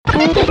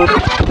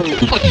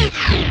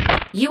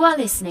You are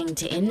listening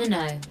to In the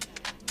Know.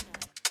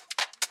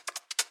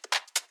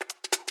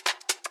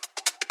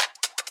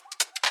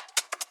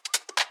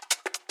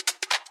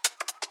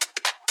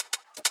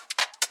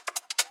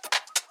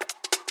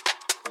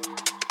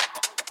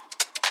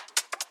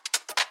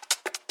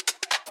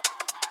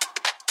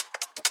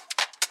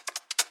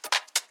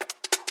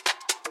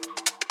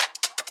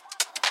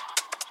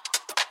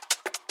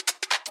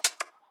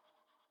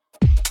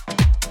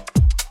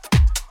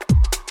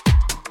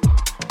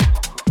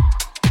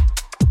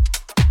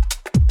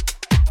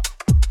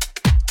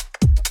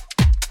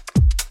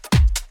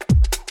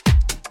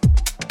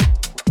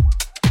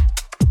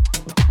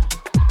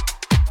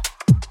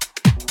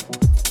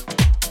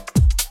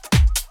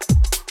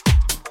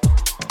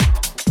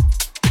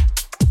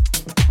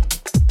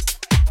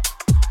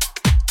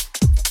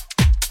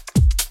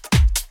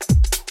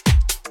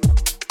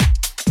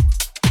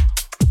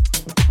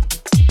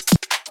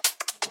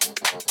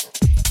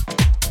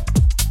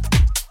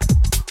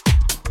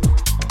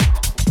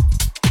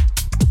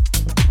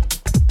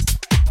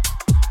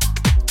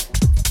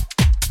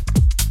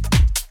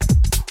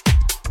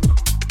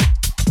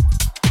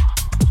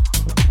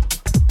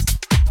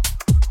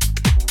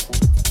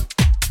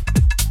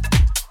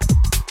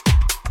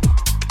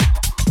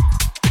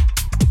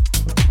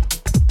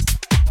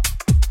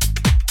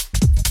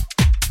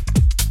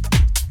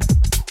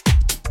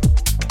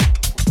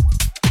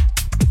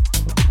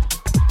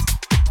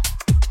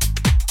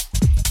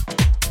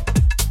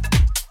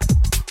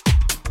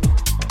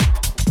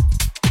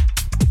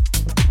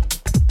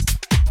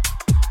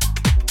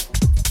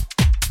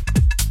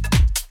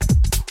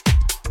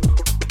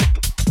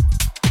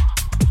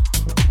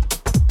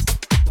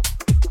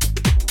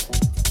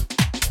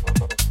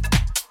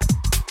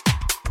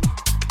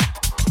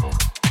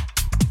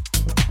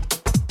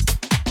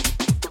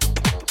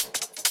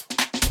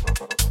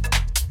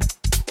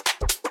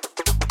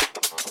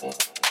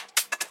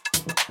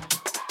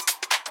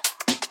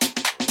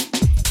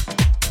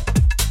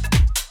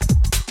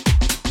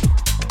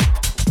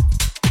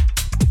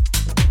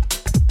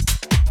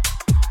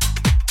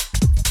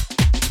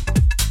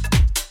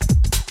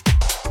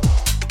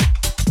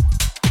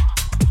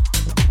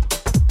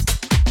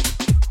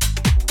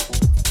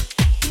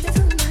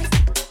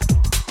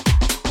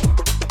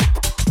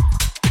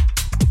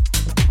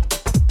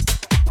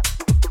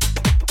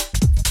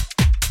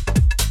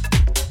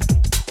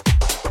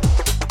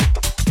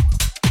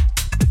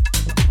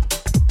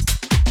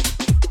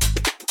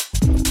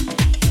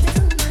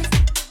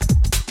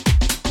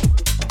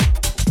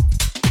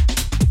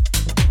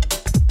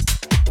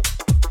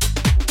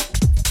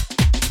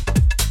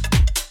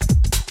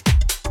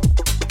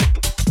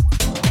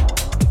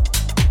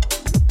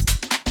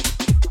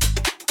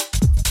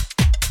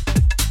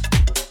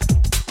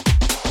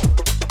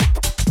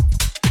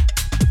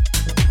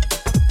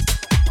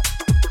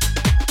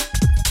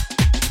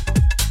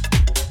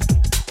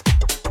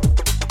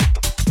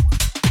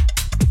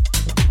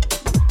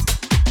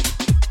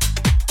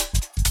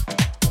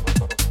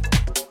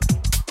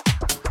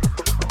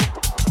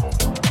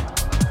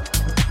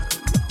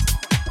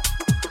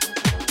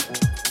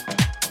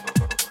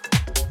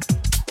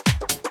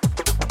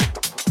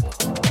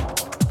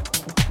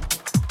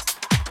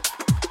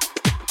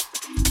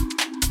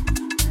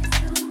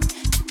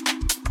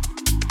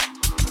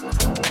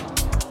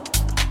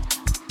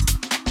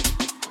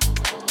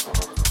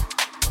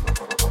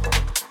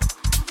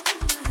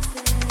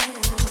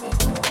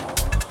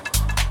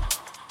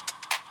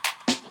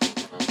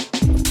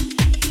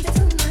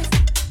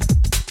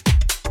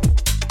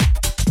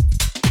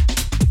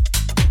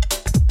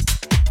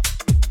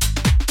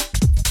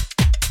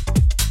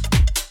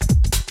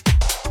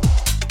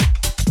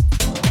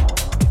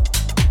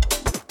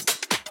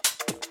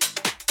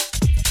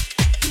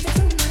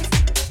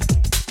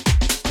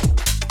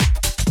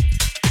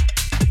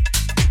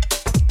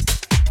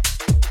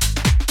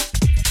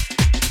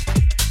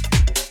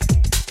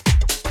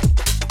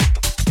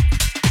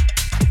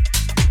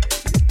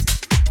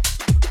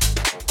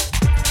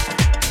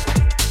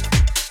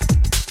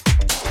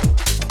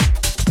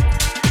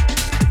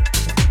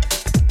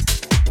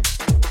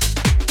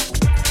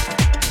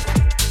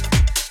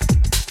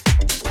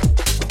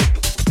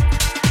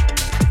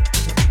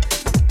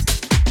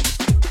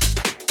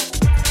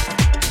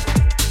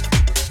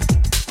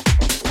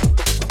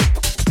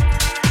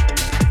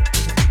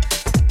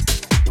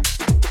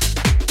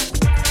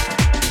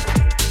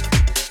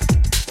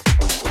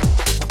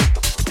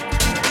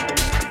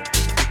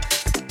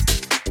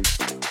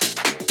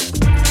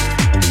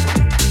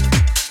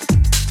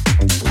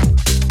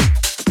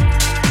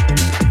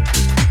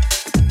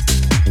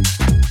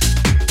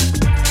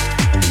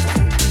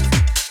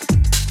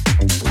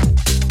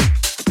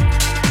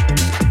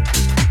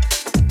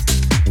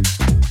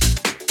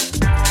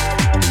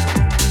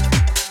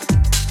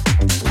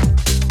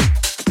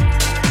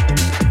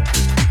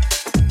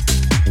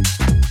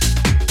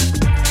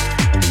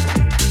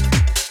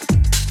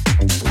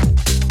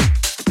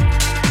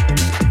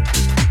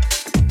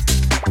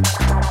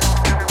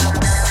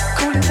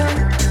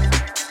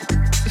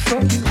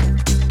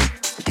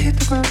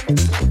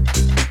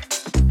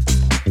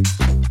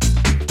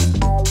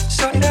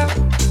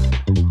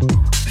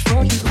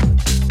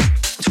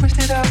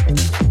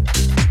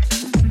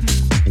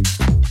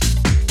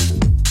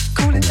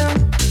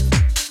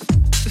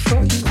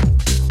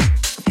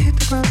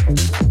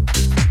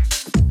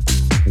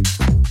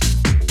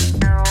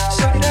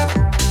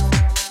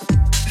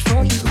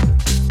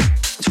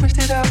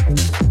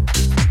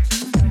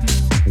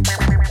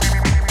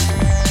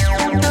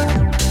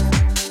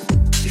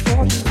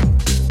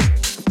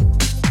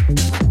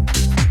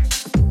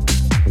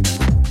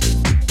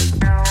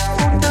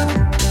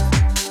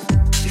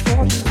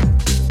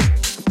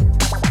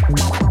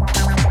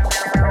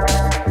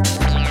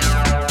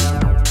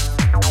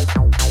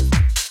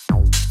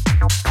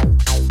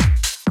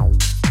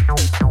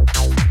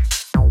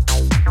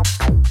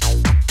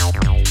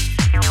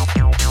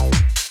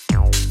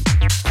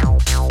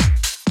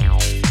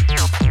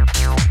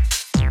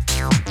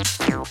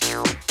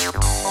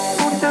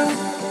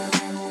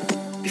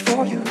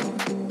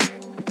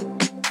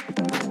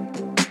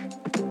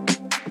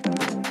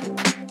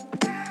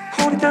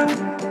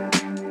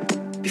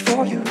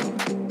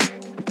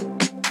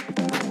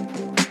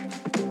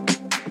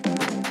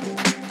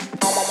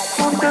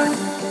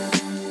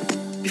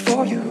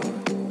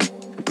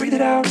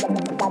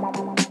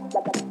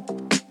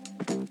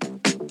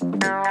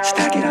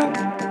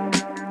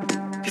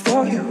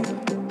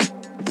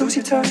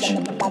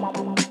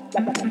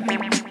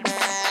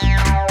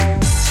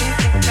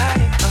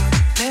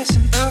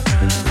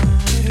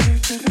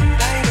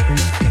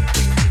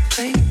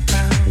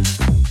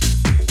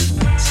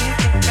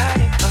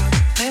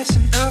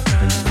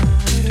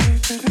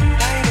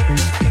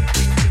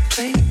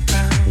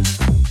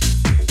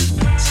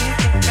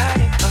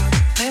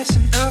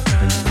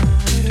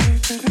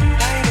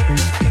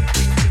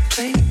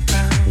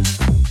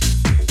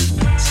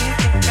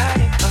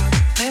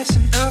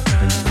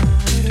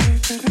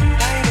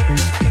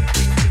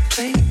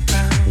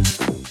 Playground.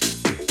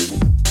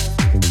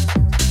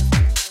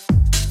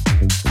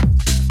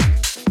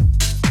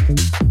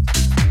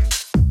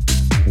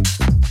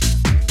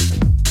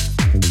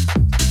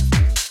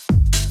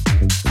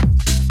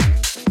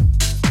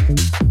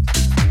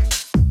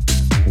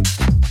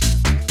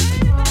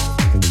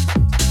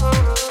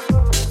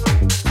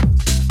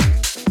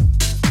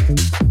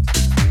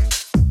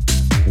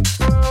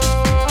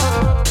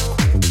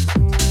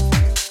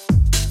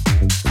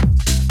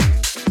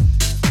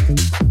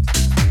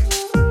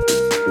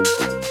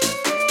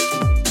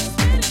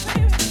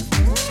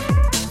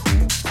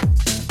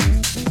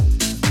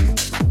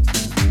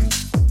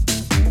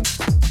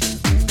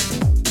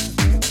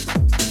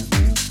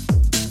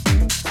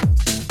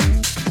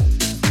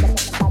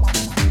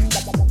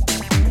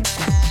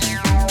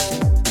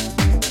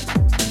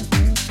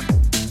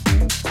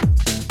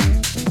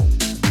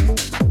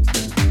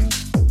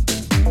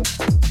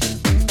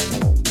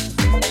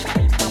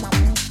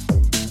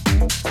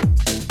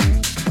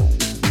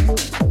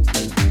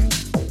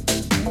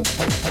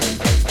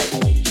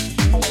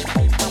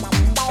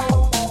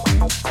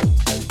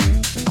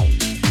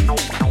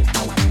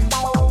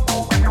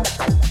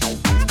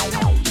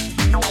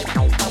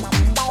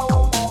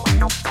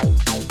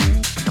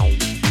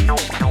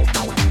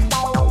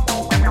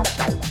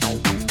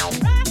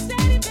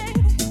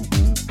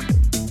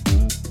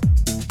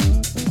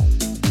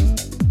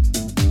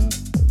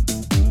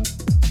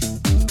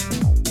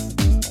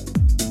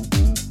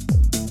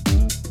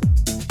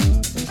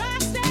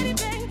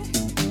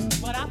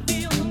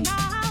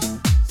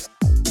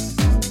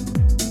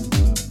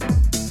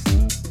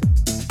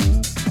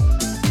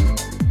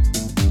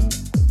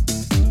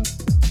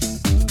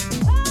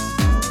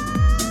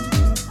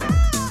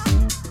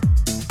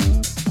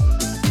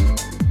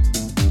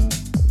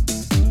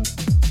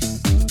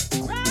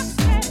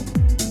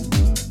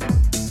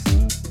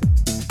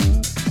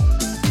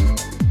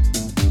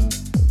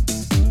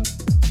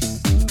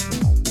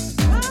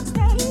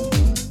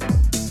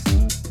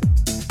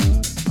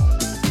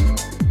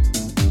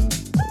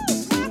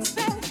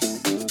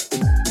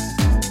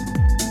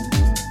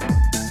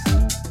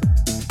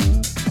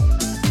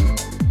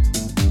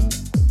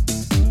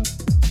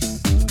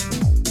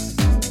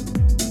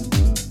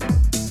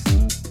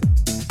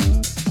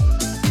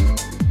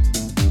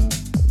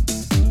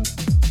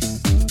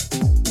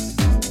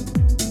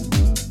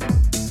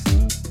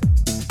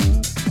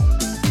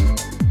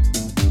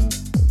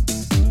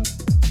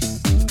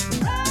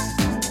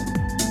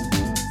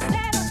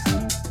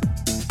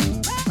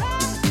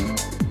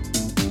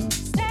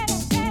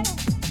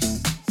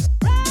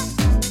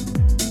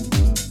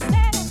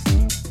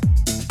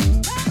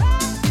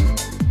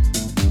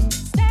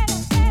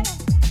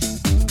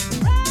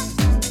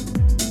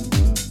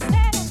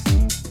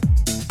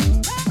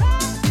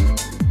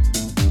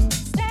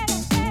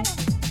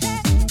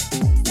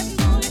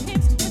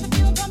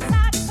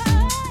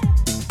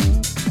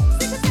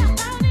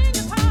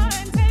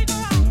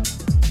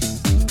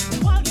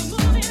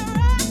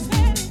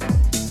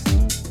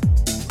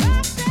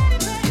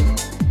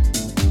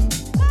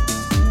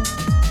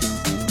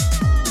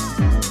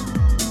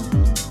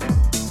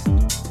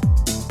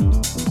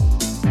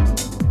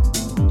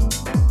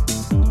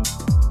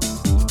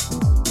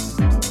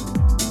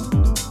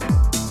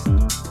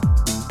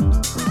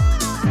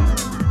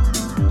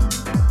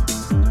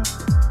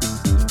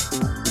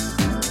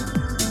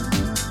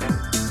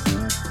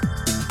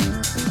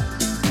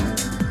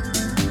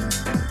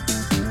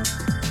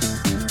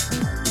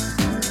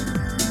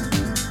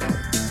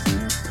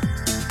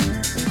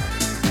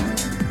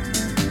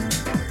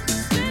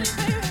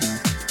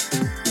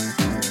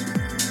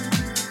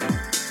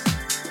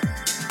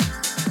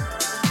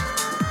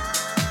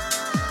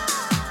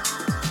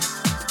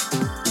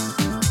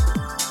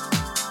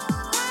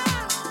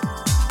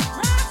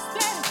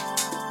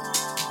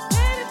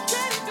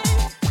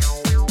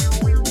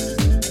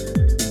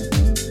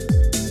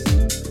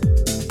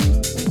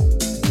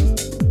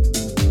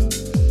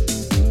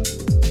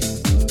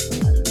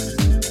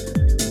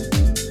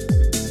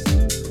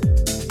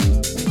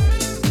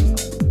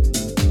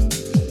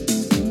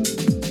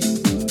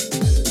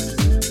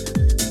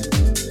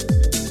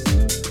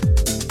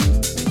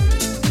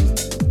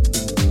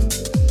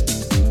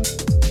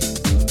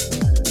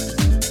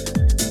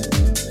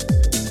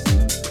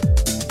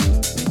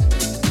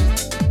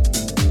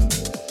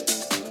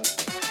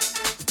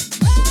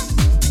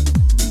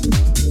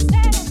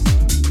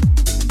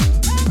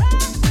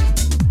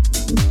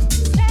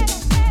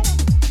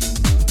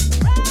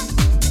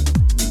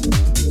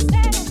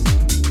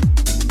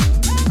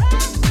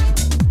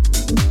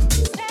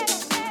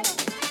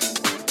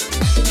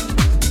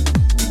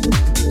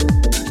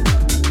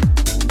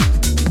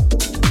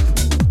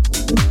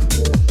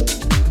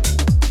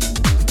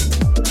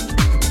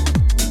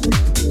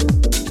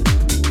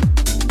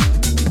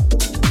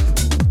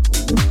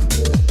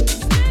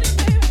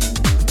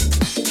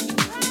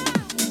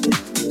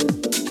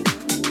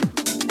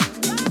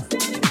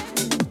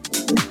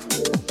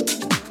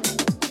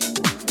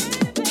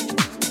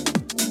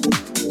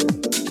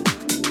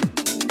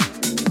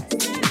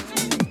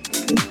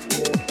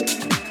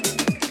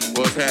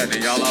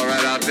 happening? Y'all all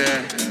right out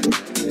there?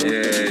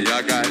 Yeah,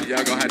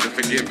 y'all gonna have to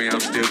forgive me. I'm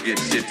still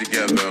getting shit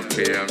together up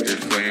here. I'm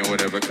just playing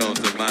whatever comes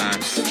to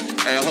mind.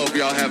 Hey, I hope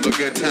y'all have a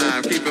good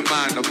time. Keep in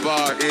mind the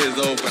bar is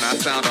open. I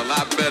sound a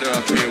lot better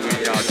up here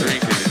when y'all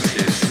drinking and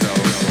shit. So.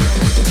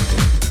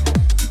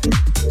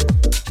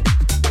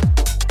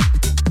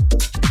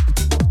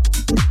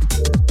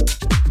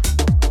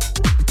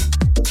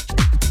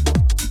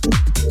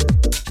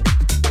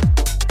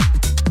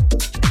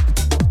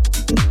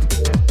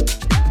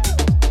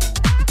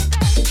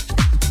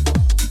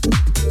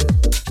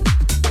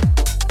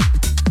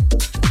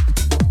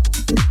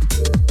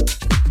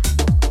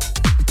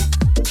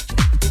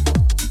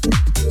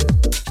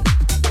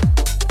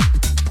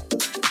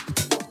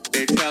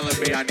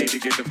 I need to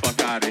get the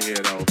fuck out of here,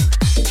 though.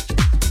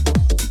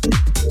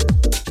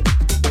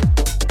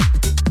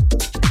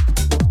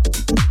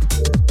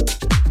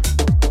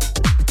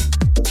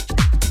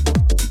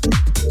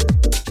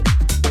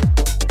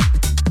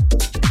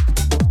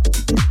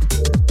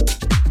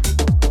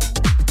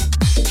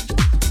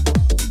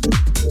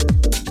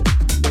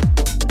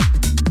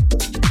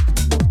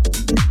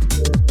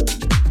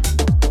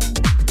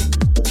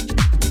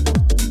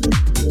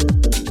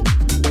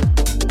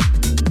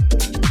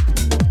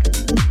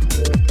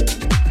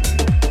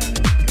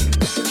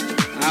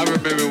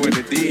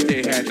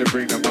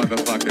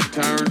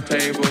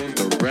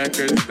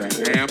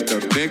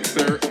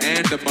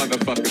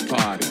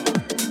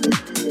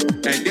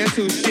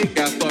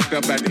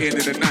 At the end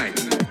of the night,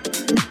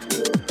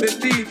 the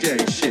DJ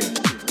shit.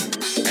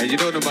 And you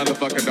know the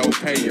motherfucker don't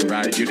pay you,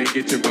 right? You didn't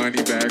get your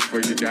money back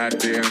for your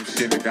goddamn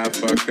shit that got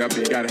fucked up.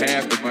 You got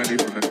half the money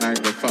from the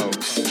night before.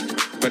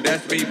 But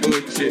that's me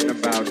bullshitting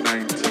about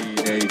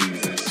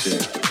 1980s and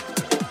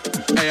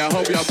shit. Hey, I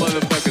hope y'all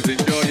motherfuckers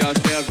enjoy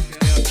yourselves.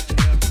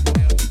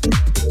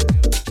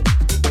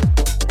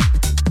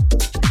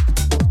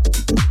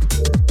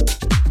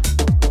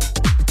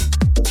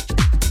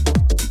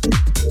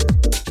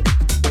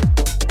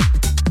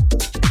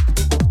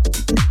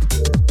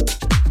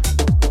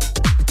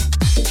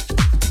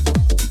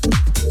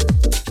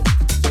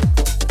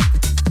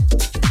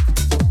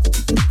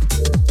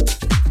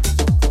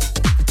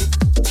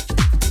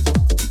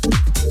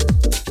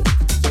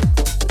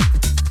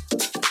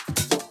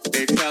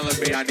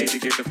 I need to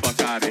get the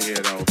fuck out of here,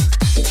 though.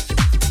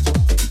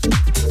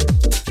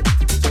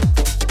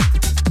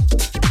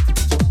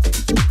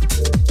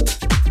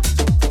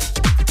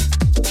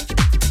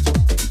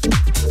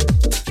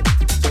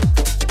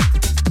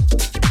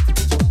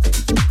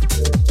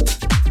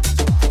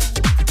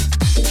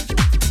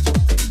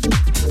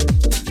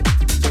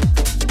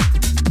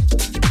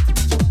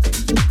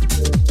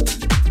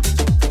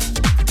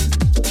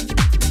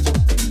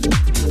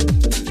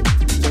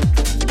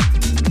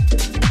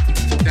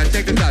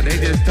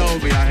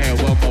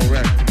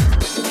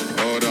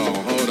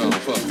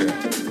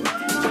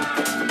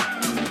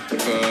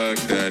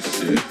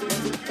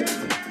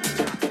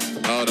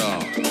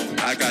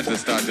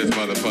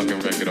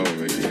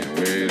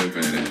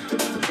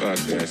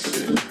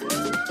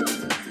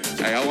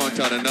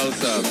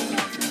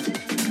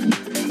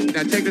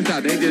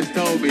 They just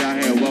told me I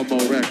had one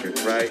more record,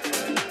 right?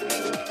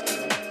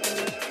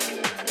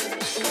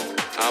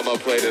 I'ma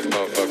play this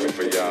motherfucker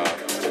for y'all.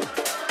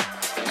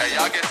 Hey,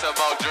 y'all get some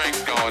more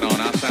drinks going on.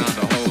 I sound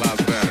a whole lot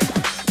better.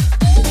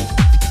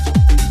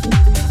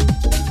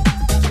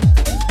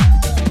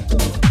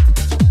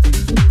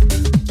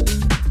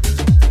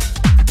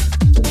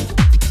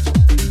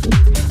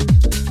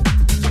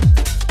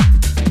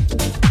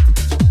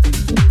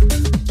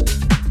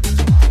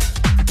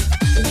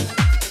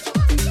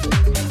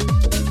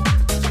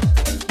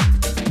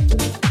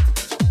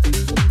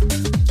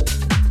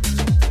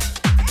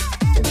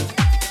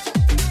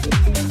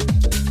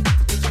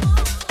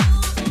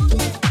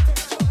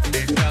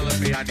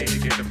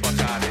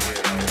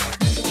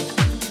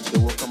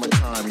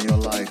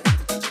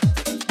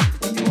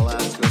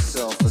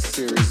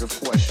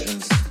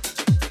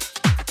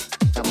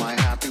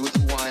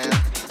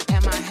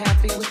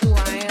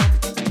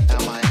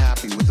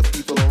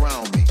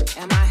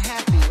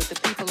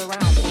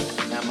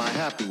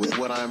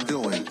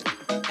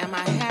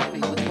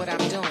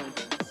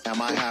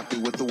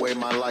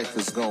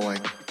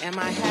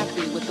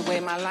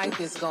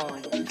 Is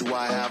going. Do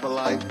I have a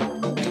life?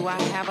 Do I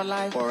have a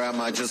life? Or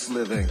am I just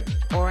living?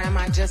 Or am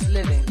I just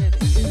living?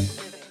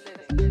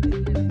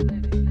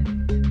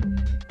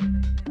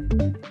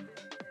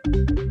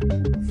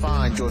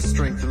 Find your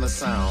strength in the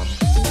sound.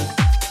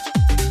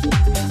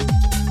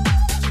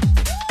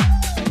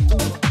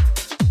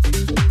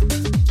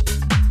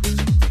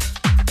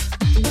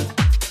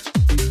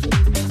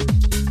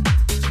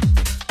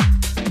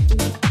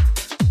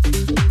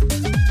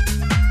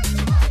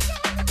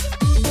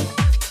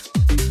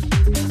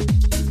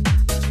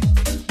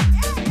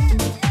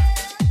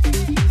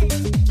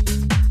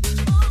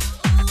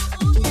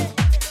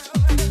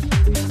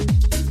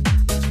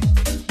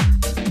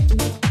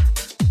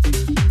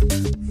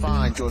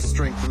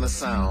 Strength in the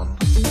sound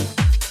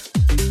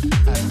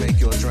and make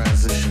your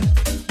transition.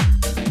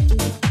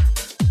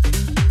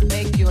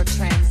 Make your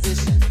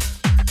transition.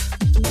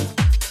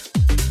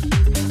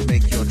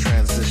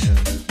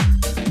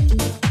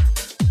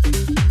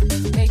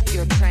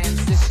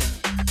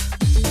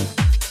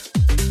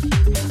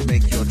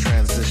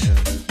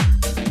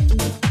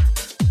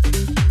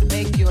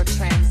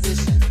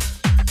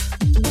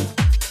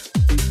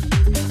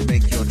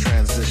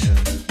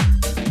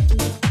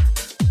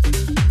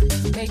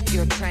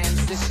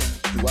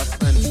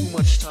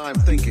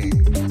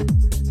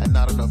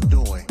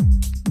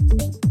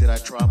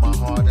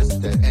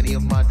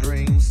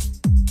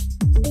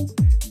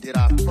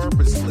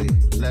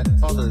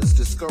 let others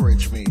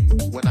discourage me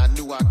when I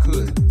knew I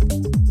could?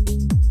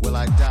 Will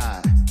I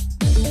die?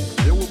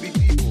 There will be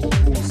people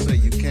who will say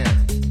you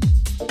can't,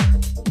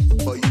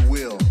 but you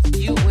will.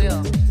 You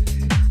will.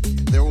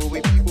 There will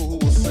be people who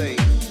will say,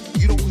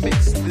 you don't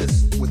mix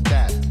this with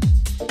that.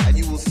 And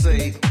you will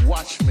say,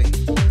 watch me.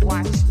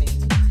 Watch me.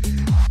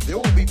 There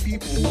will be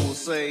people who will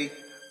say,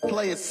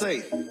 play it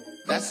safe.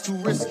 That's too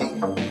risky.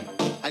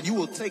 And you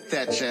will take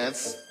that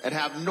chance and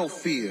have no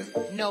fear.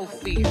 No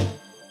fear.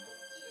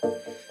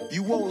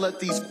 You won't let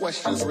these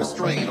questions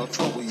restrain or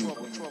trouble you.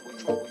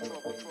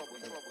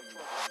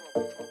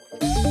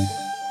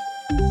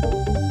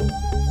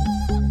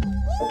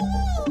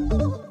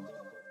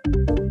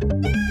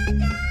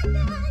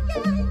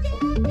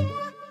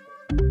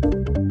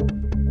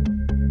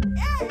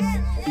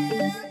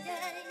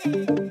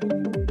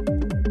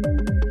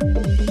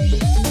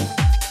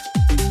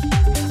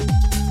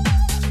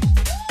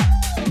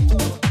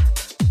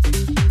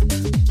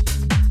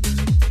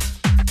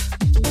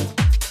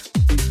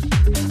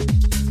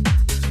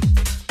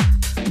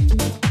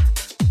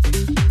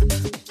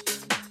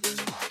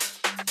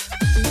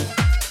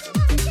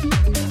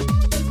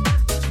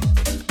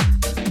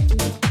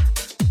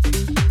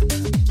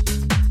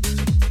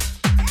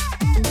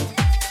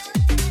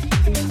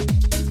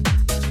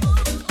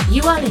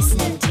 You are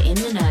listening to In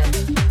the Know.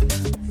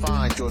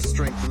 Find your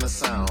strength in the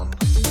sound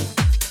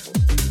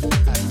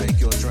and make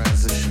your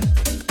transition.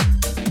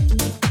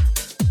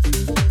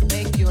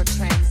 Make your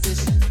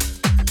transition.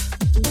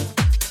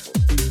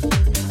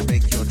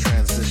 Make your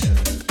transition.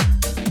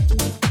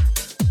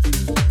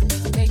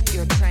 Make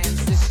your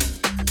transition.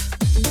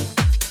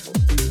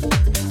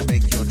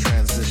 Make your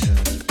transition.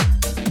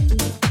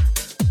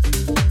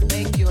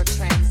 Make your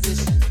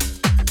transition.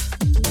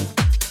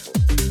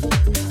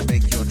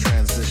 Make your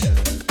transition.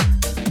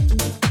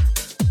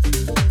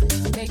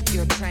 Make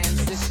your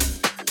transition.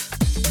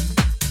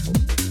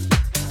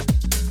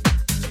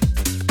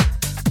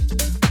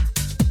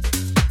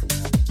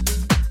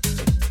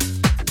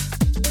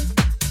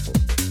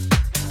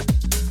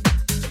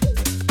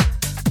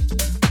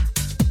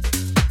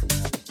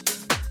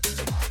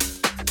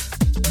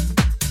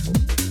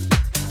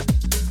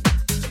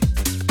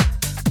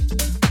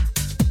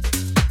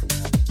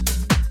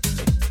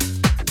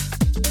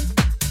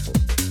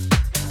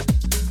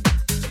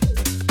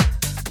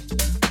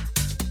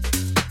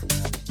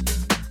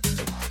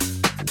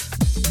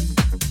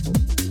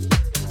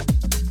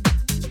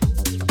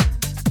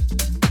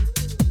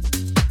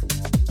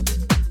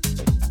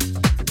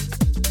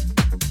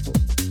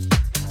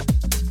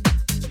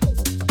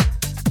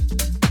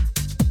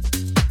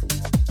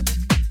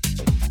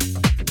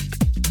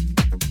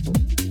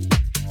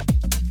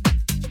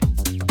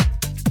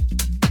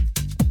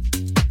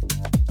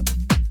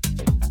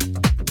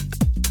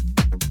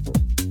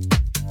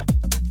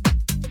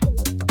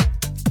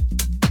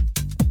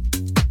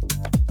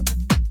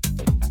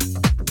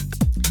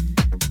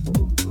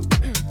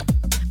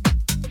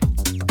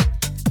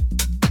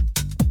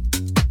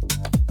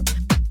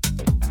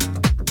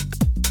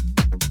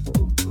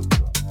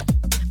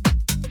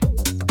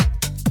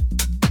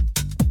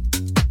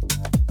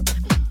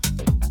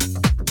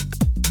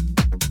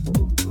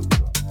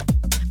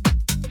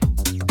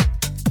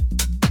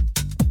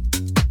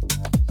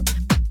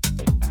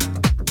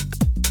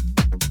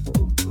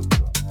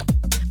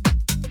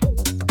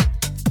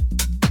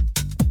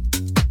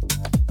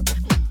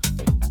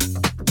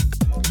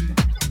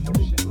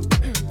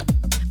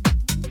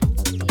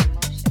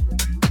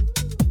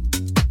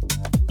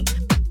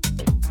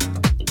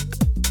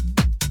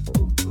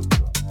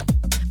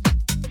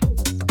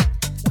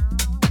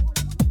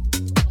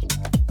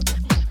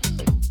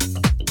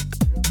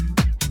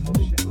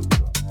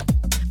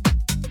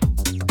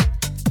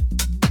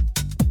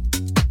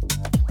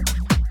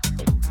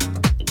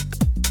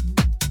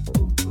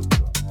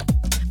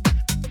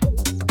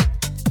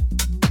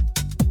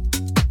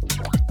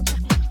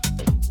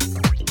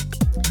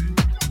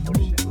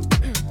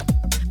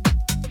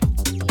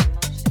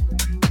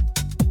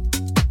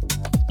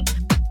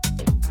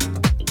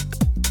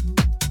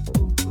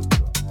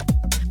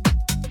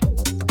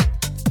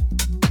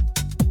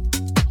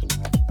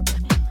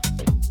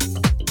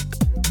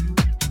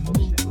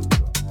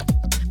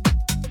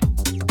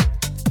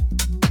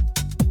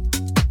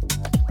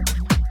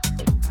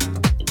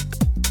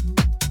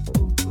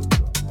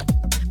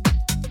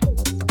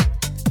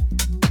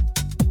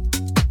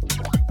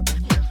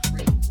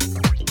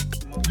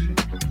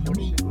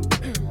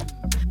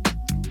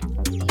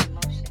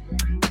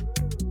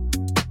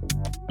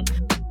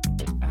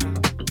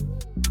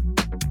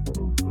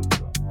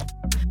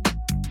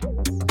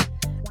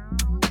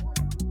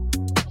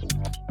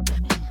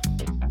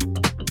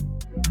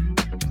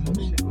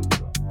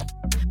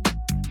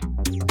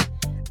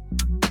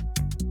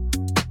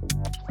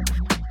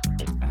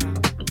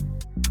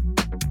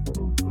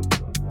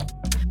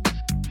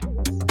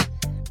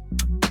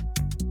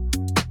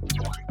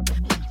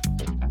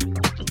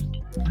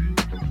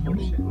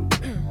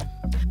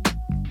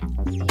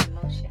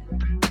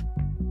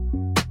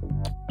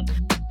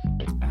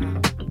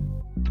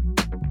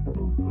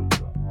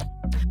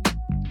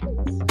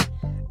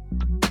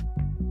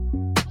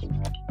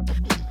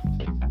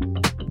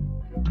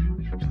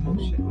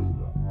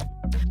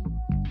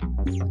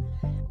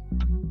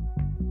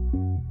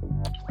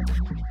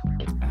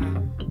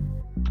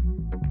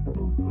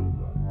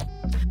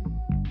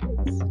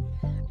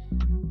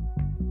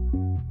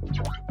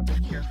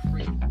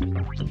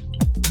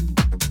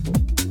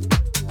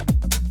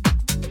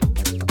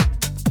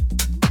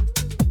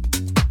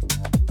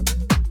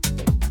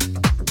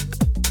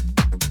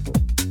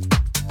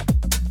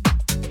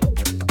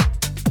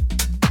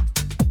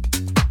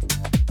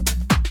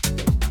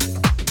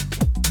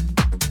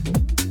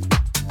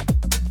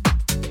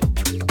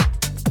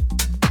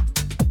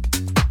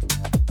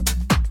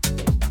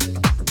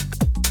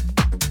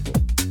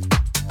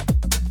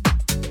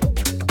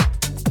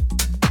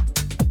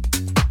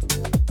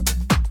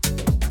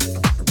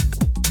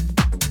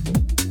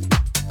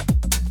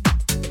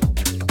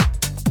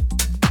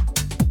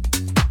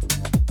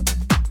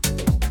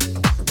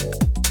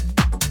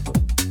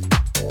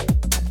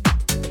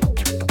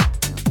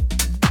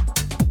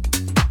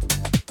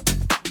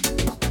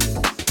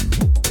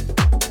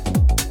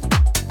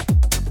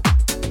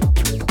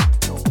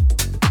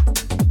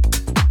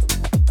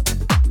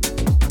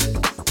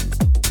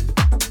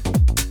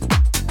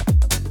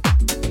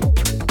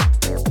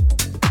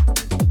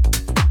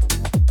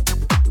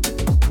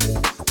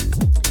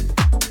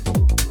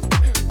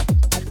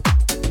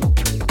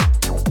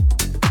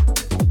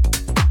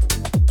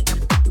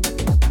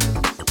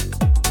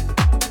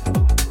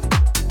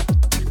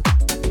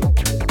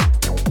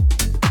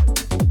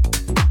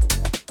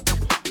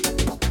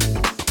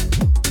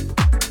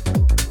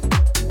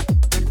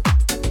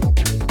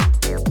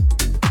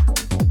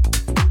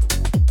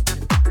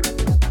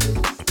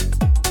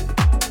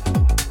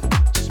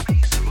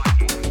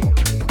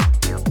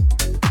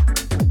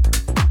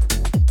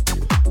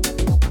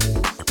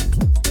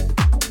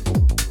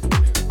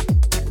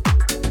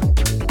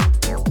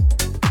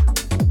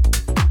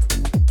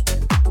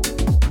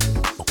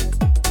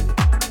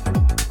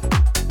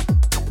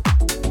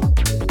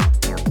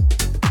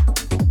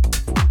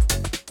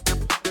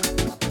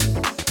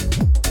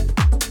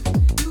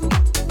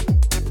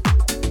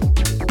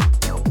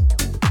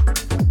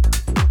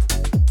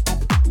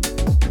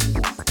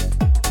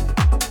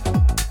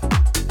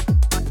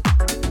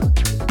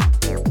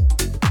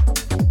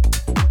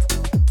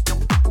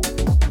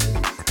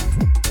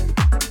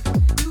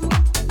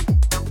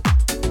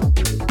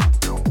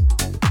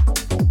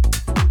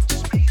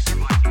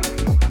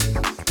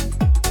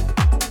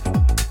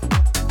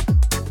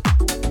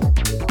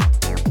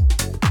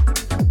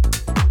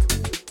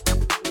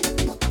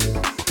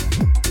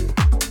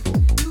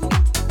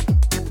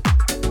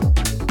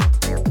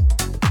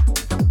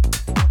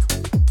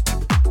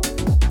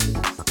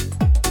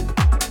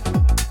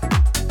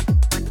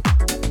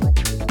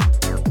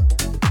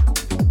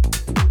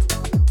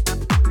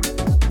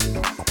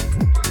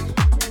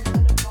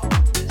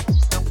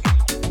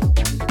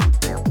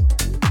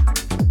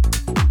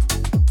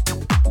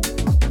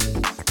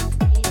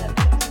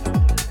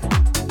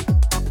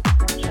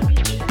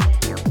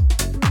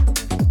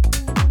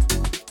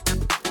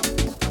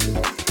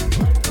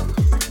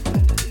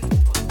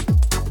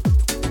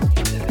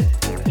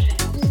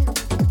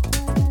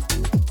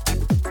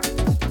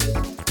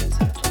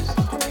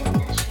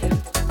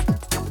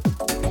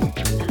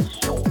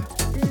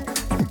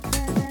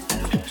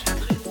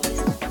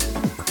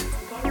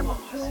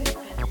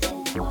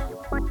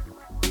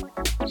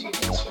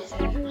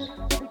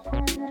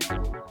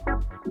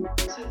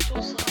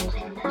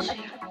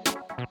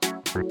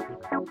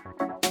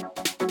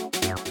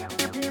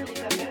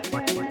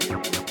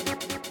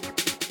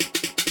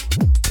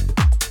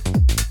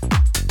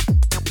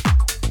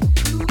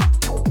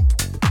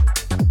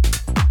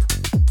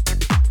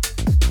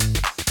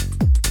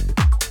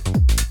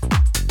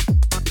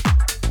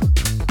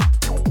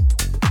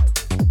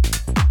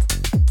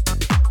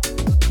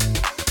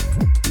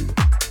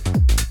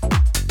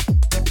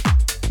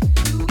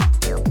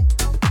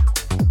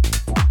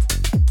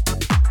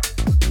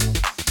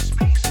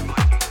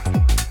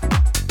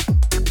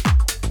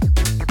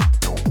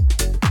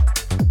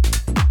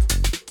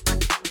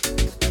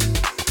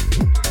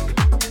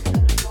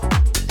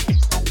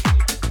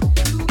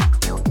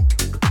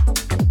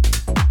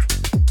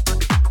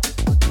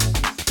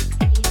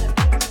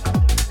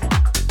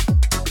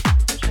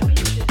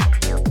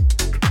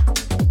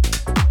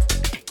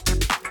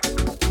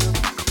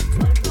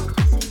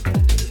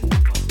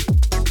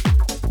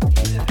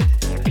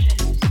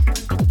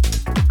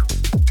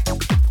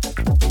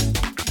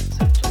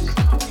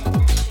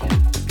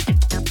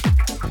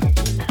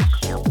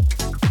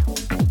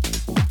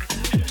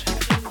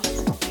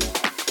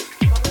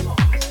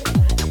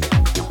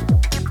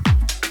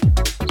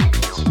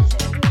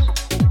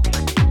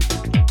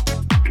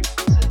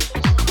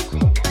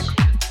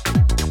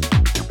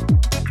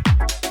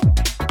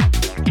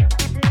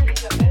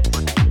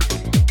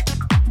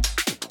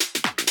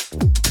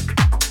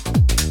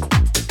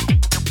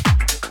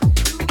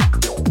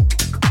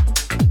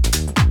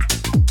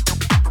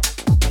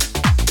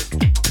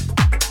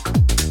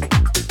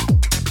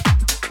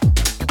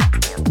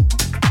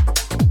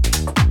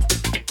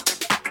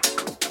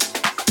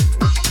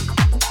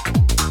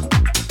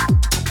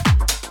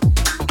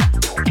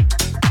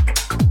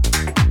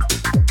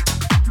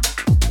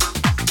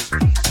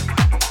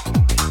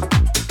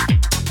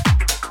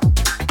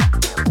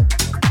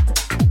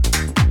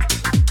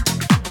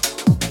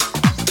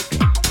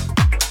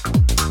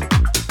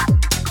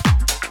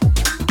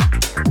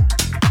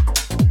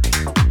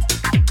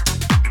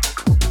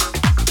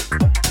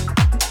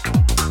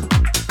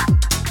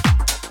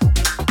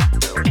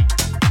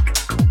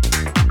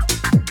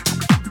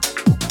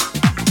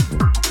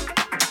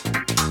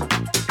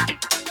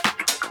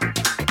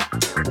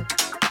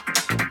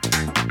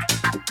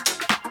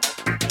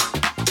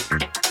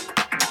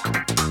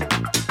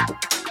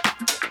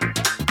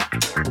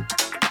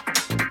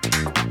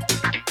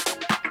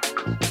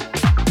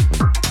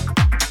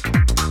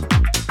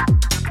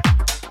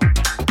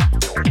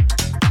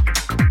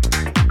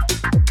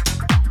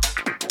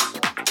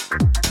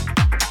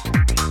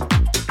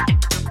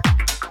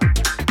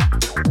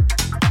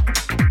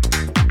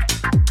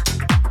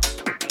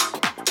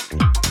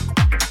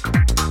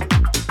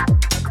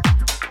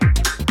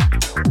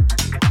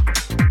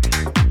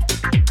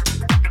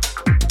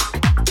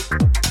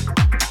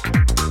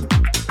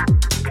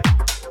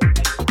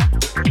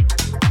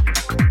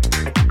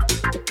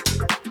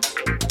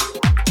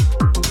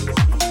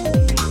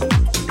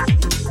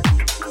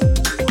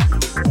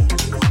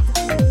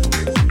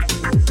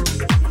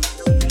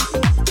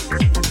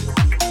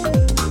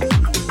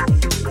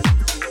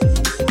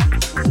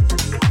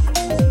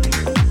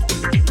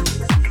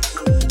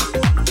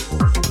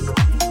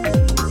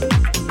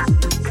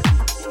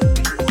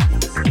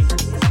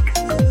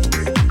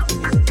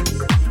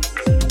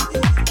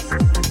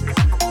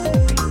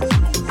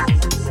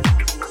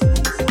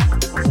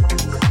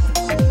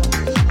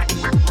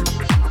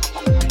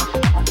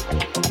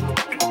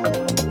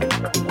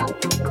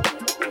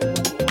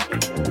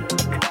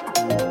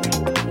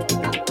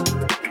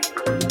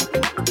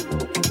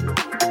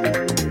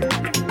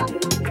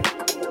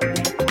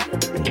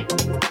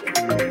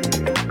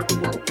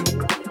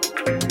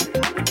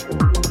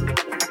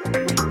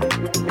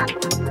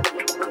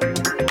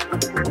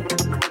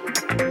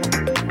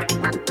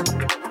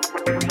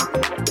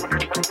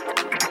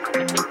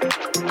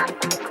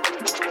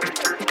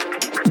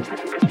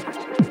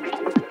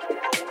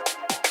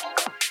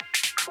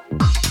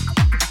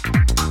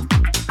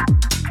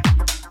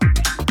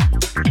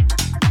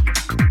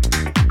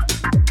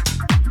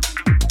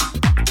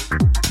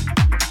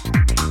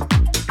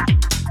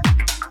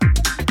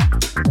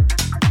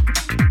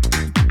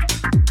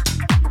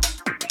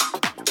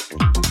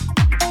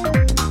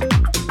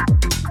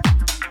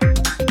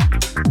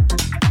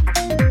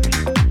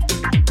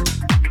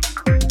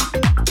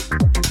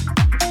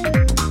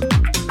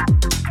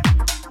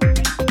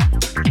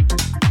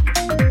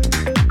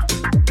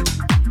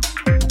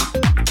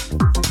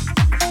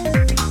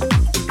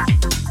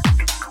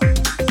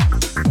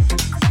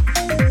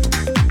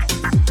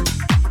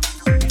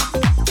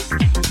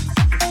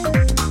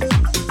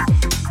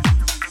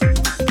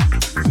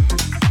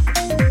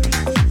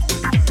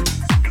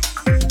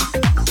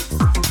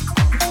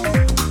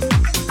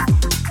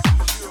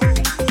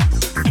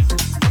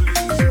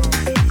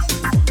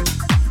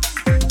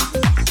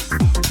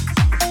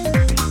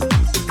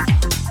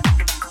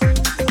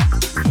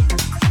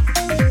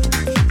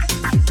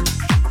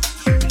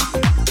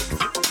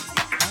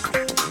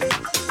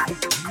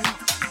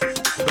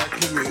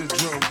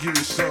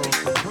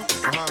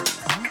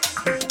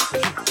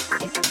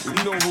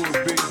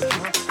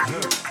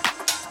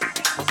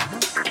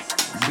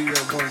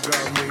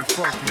 got me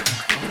funky.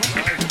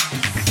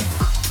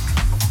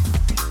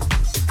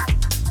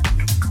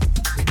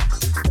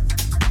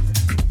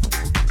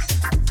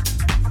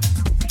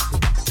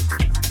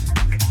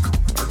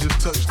 I just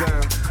touched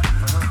down.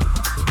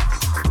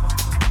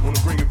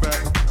 Wanna bring it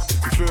back.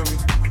 You feel me?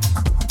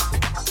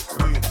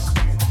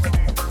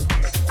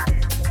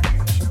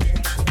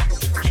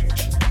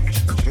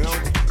 You know?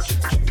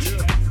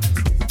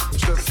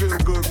 It's that feel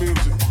good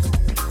music.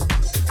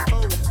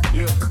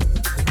 Yeah.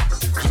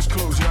 Just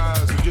close your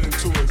eyes and get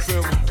into it,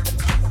 feel me?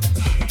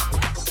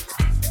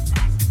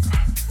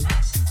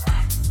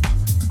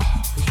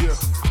 Yeah.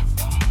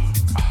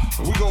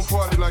 And we gon'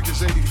 party like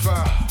it's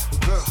 85.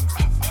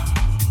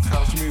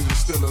 House music's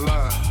still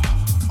alive.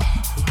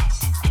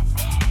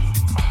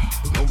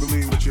 Don't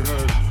believe what you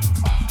heard.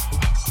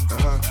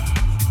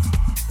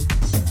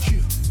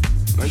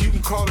 Now you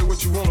can call it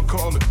what you wanna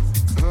call it.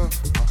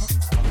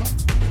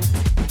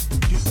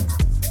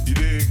 You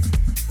dig?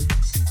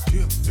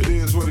 It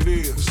is what it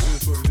is. It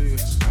is what it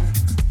is.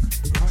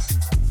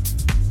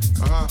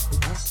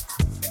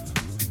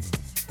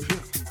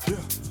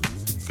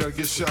 Gotta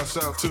get shouts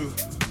out to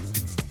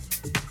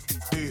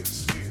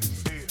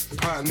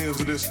pioneers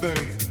of this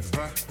thing.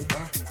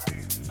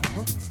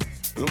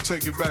 We'll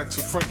take it back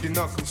to Frankie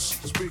Knuckles.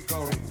 Speak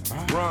on it.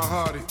 Ron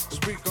Hardy.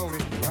 Speak on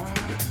it.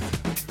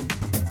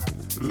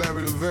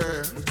 Larry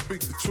LeVere.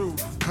 Speak the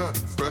truth.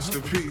 Rest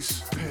in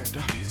peace.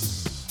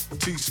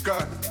 T.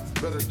 Scott.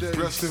 Better days.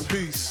 Rest in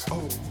peace.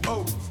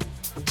 Oh.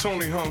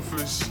 Tony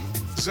Humphries.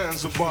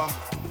 Zanzibar.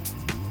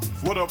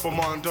 What up,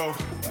 Armando?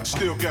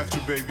 Still got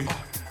you, baby.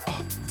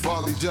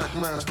 Farley Jack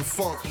Master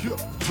Funk.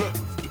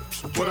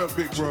 What up,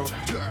 big bro?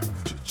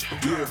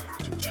 Yeah.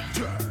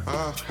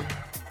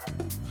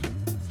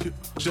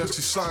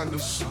 Jesse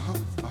Sanders.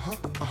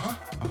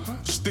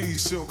 Steve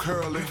Silk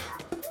Hurley.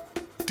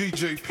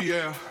 DJ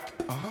Pierre.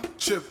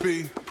 Chip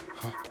B.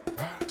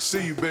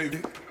 See you,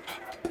 baby.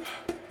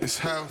 It's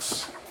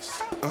house.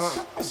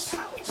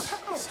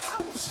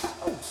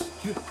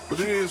 But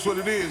it is what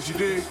it is, you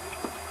dig?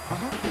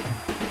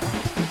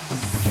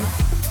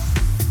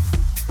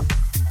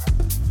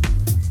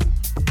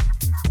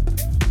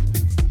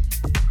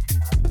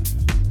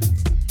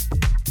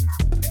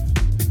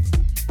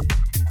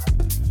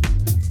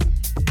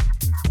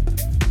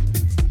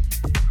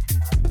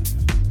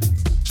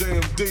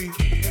 JMD,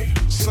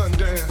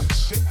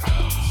 Sundance,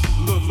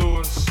 Lil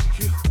Lewis,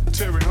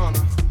 Terry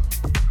Hunter,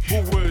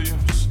 Boo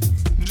Williams.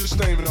 I'm just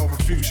naming off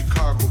a few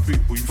Chicago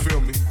people, you feel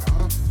me?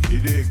 You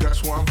dig?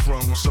 That's where I'm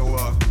from, so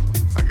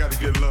I gotta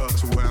get love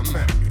to where I'm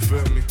at, you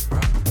feel me?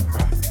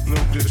 No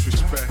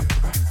disrespect.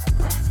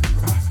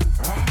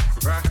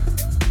 Right?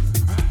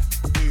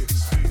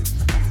 Yes.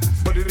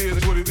 But it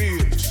is what it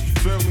is, you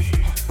feel me?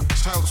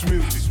 It's house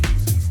music.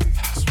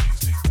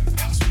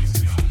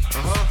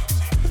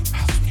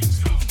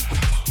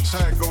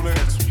 That's how it go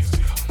down.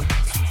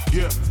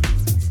 Yeah.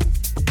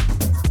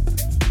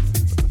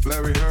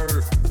 Larry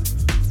Heard,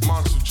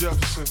 Monster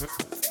Jefferson.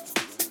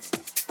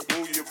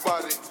 Move your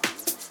body.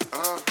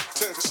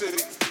 Tent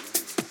City.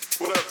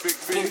 What up, Big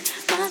B?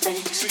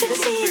 See you, Lil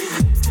B.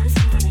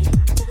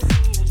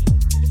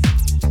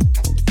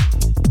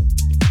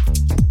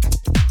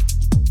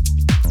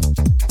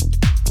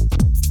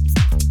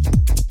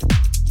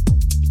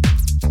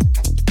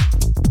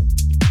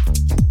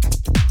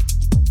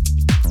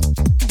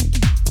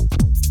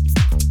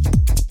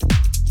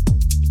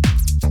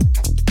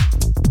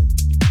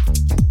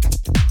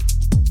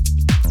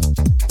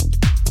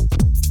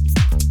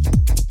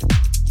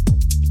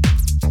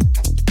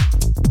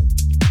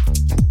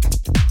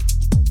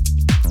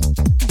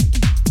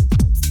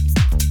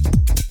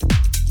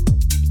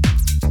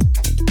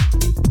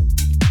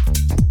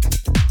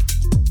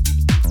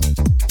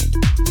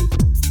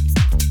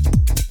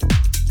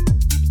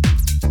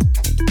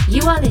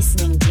 You are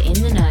listening to In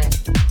The Know.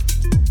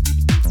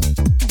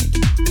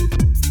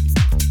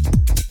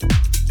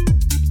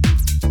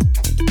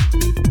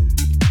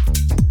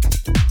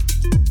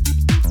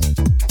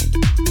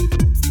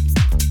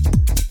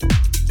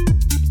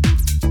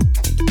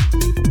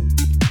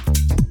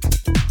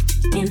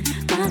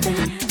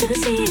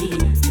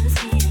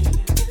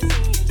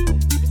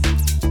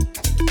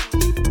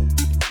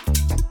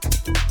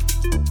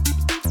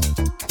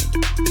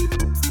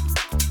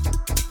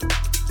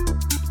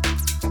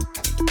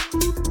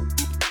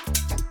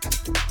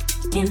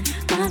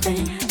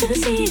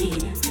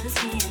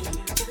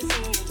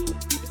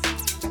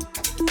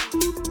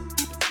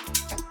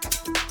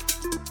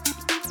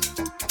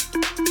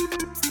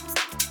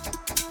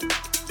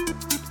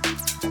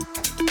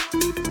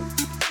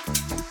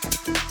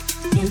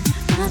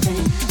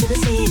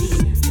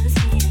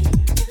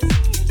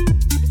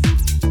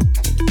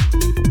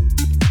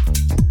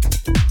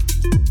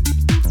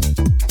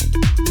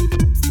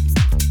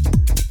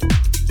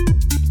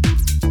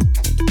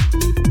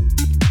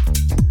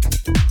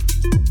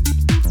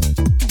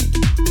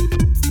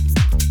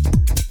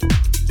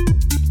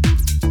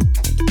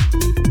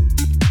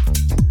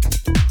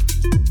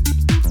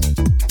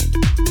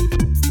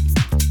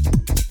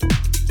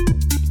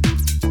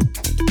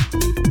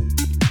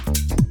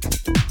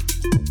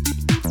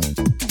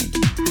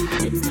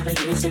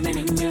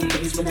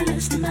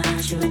 lust in my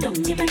eyes. Sure,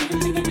 don't give a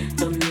damn, and you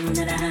don't know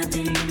that I have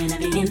been dreaming. I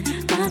begin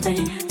my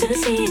thing to the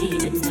city,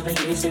 sitting over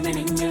here staring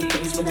in your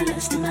face with a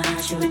lust in my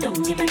eyes. Sure,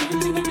 don't give a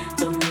damn, and you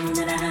don't know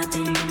that I have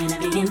been dreaming. I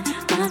begin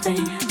my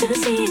thing to the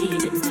city,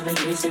 sitting over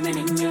here staring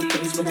in your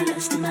face with a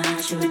lust in my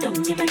eyes. Sure,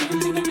 don't give a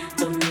damn, and you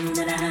don't know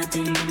that I have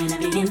been dreaming. I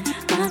begin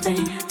my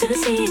thing to the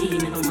city.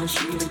 Never want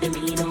you look at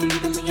me, don't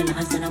even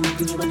realize that I'm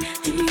wanting you up.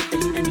 Do you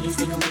feel the need?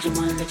 Think of what you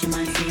want, let your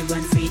mind free,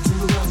 run free to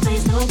a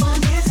place no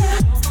one cares.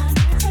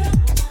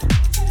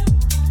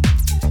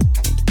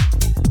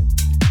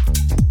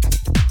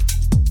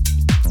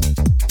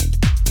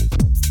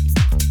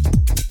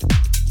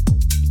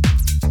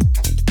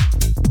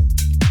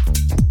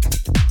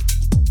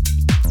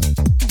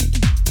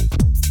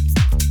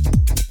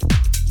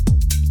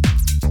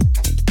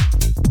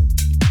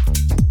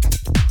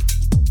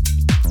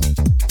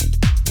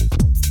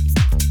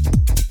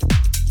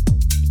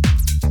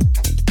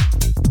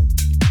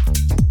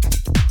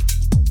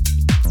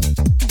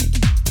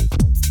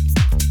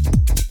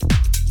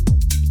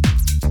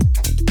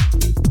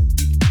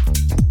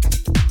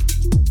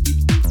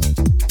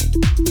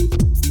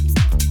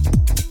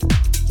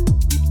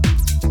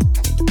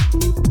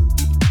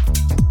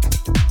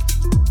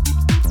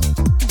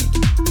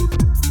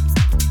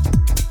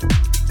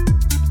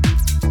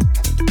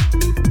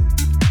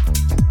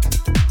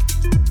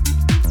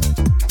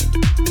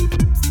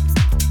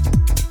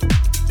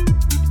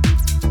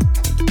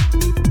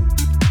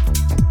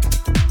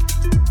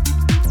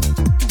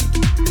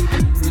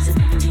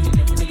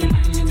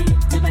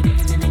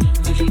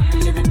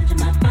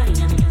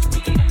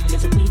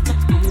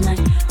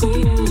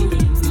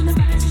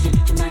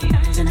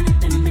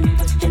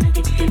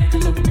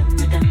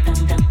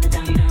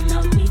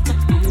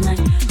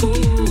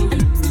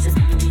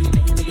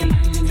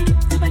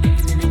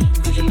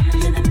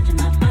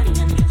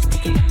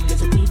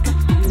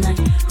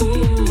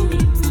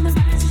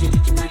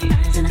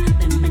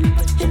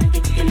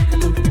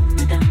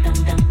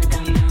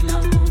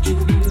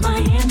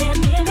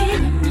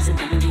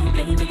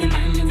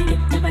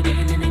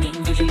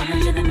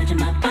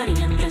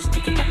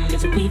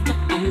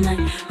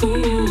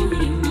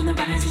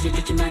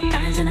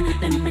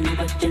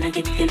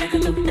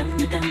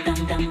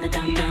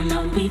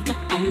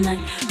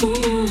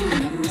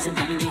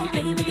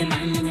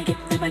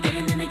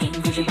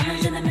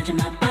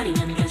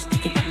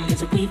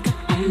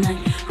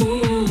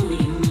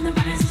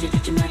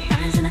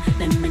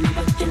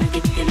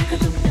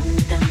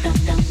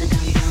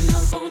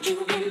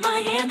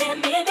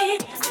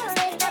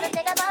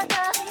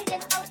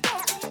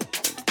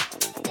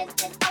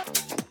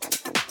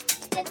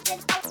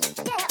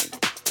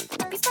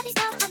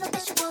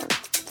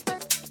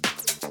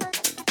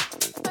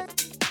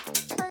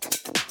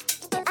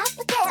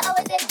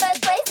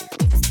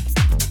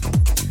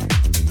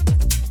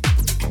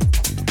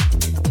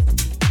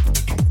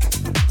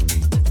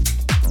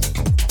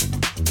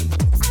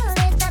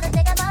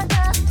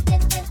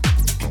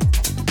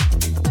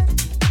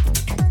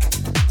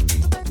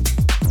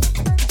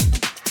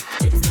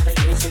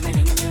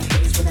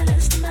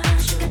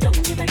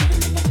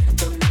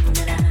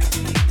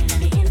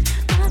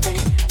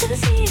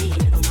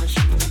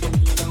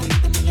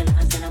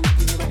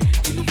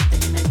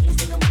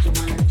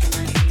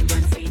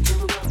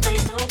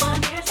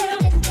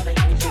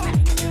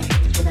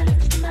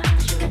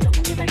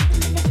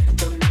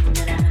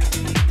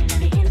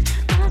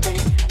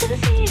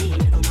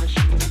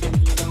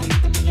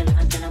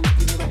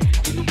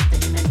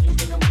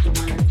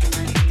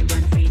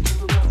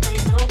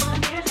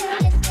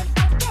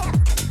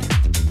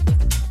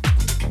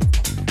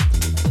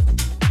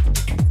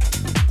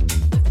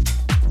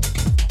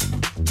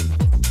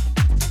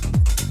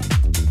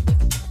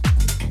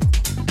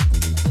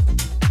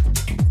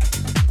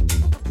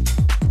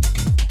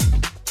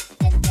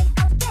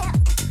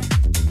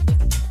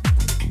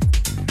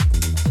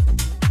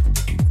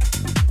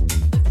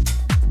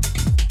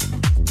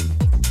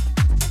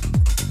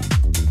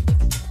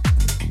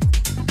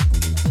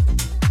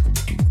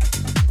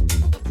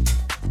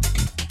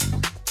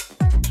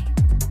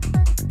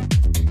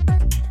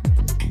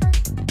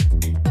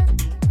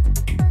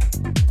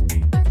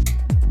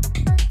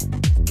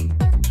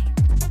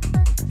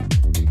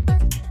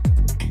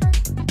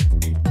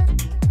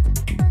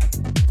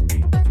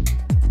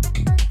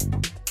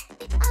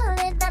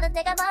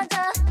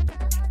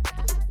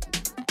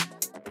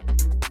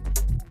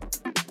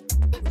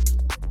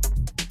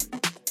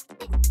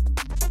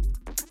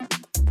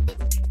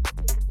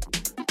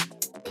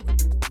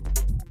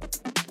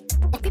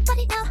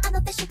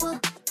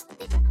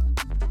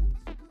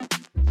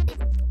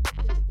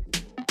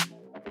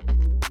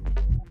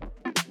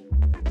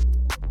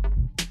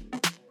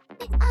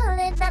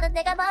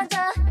 내가 먼저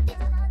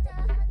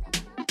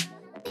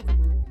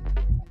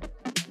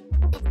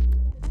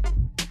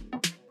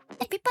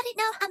Everybody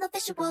know I'm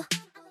official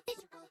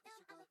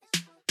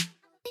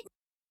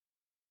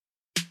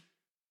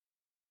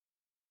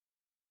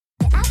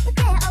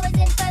Africa always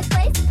in first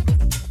place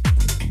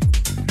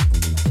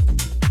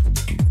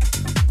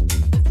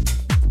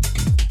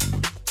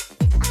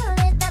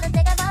나는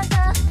내가 먼저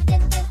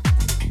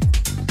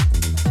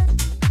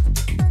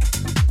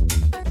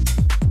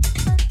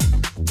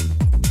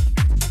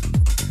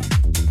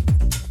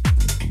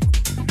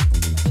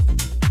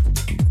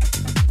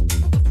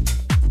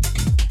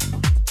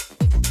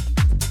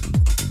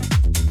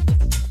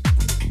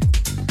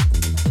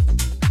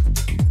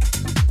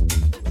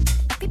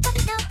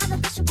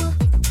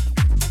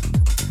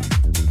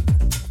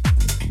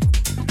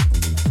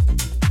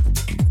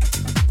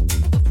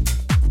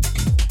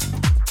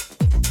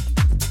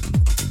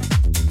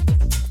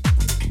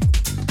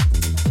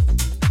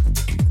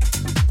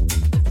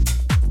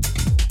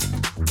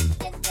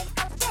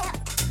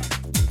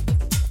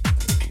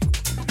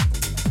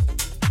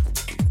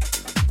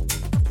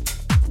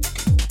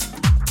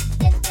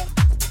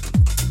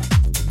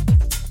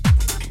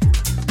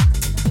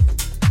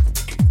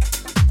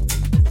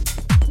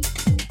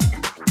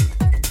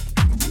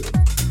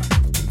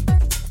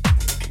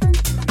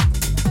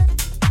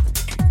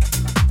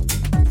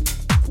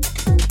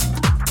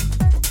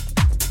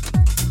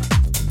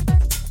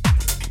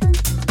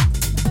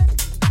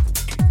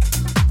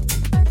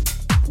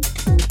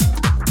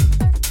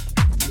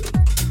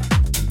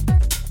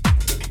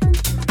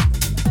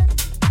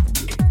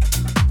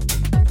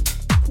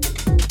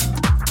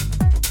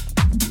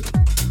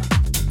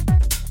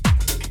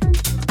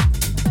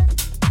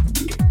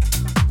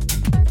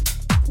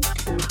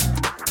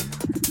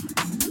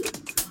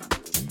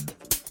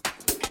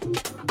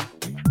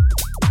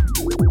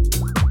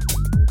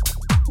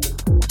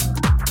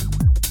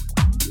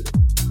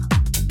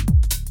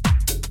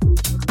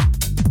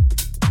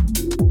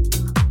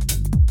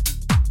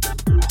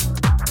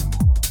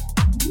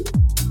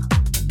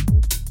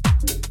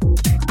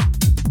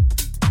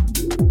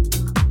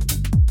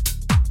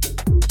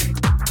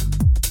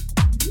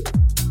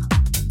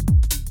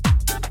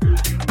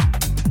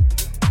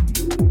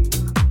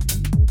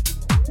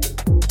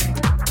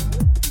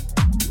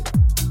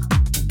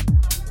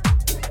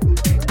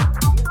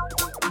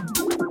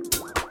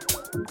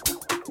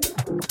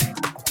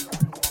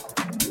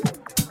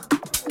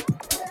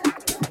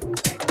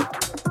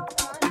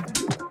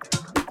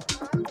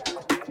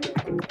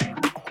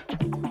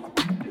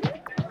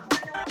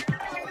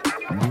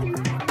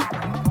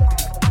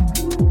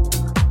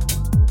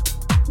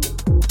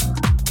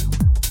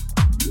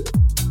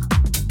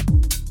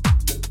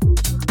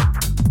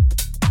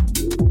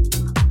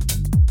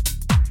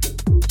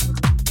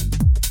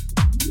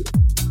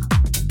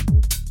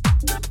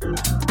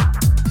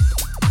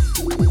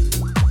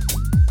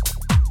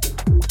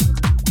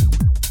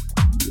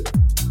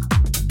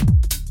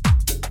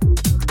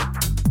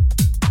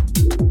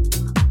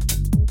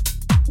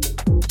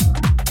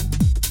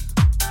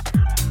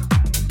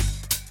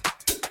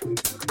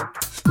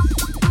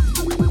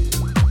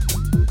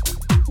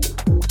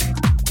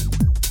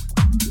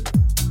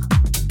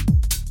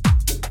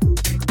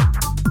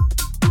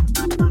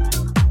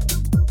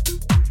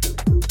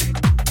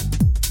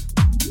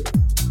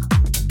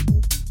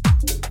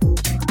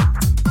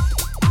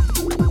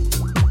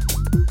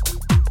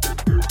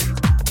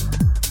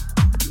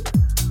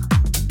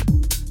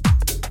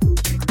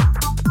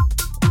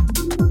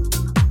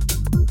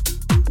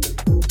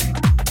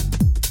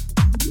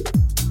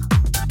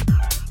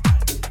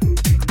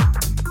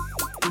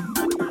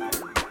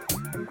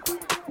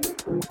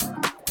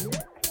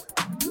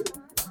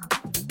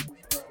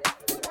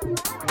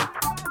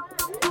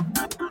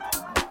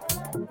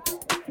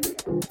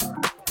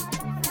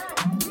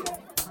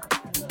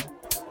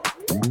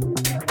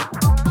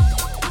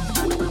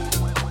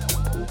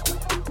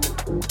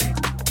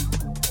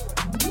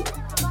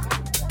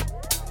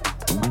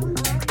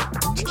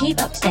keep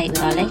up to date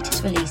with our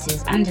latest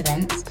releases and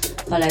events,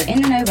 follow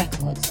In The Know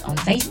Records on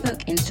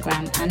Facebook,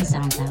 Instagram and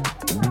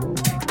SoundCloud.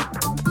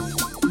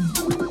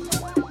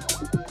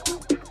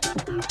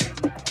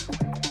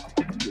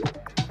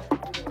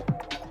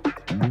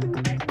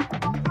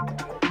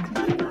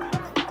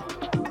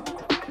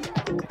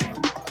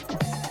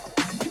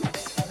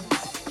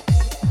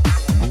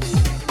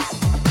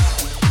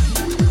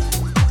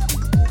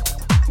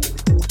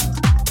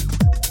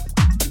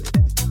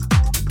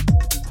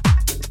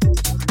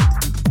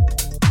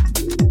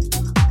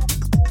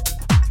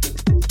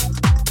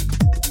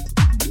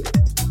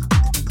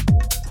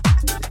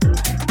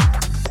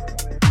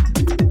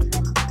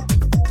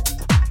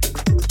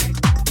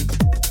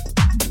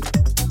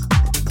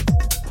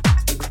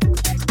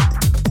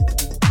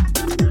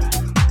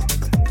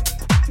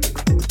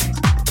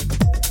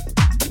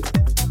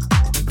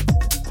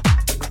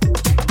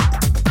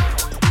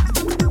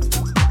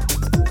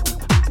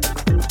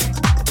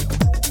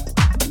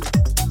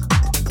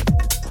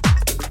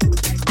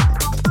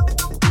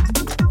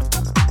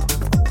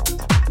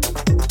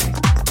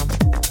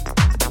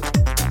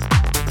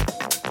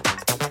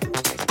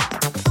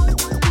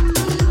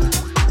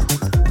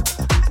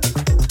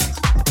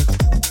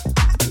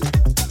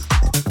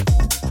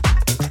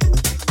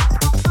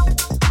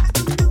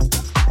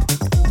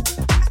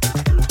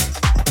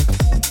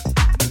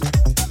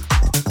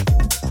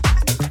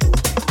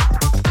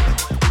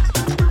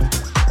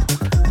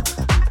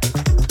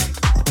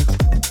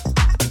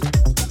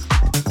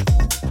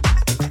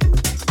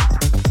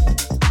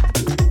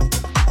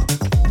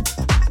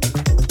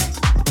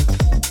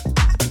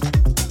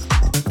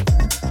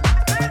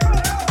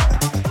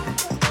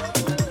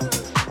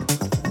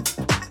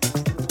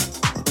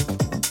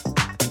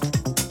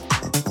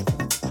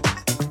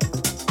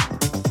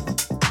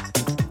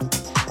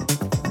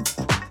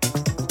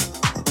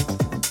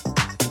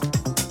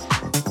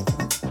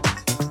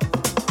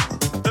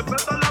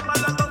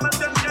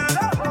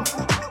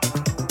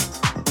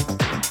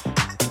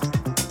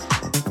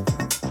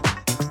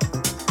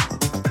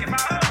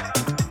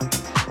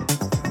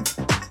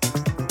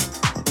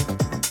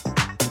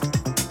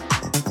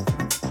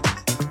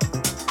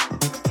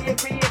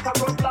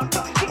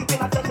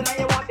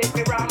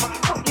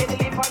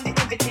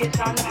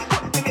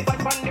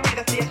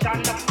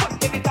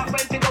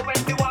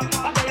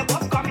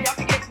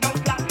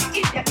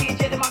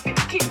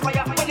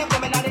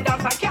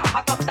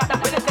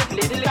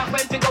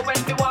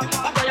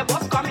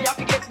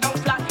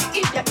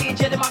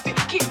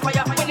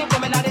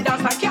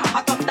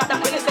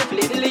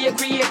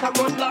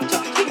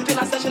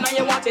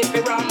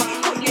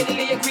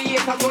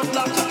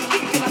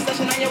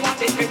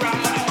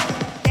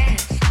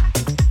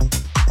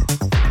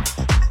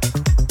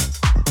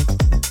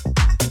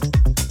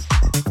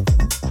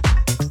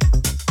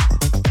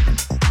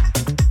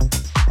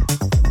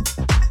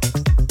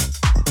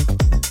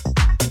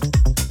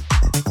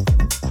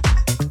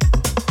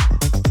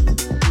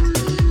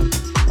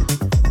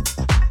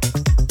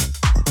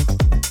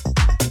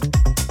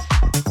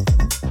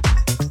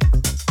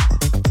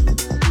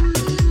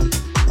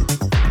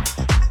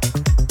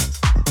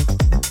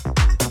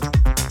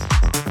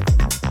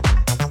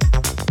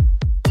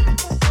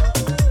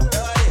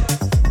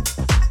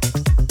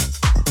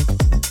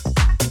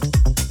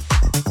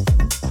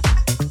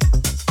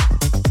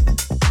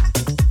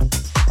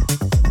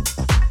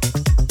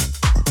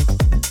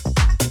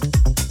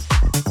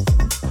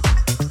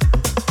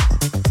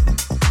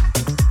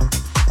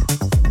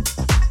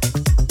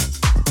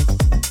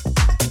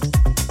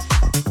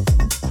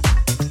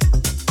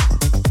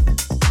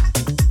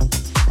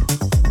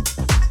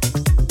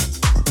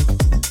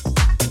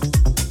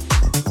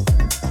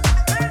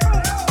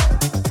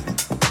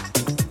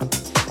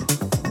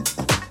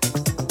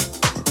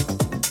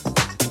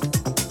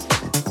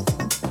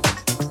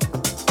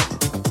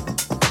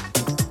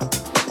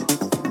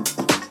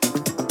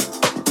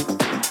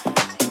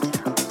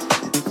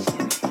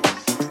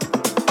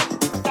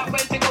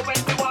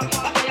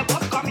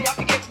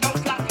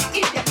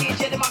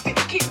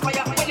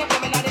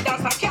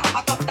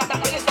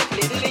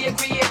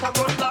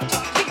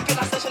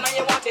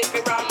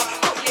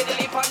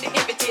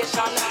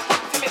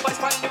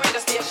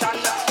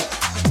 Some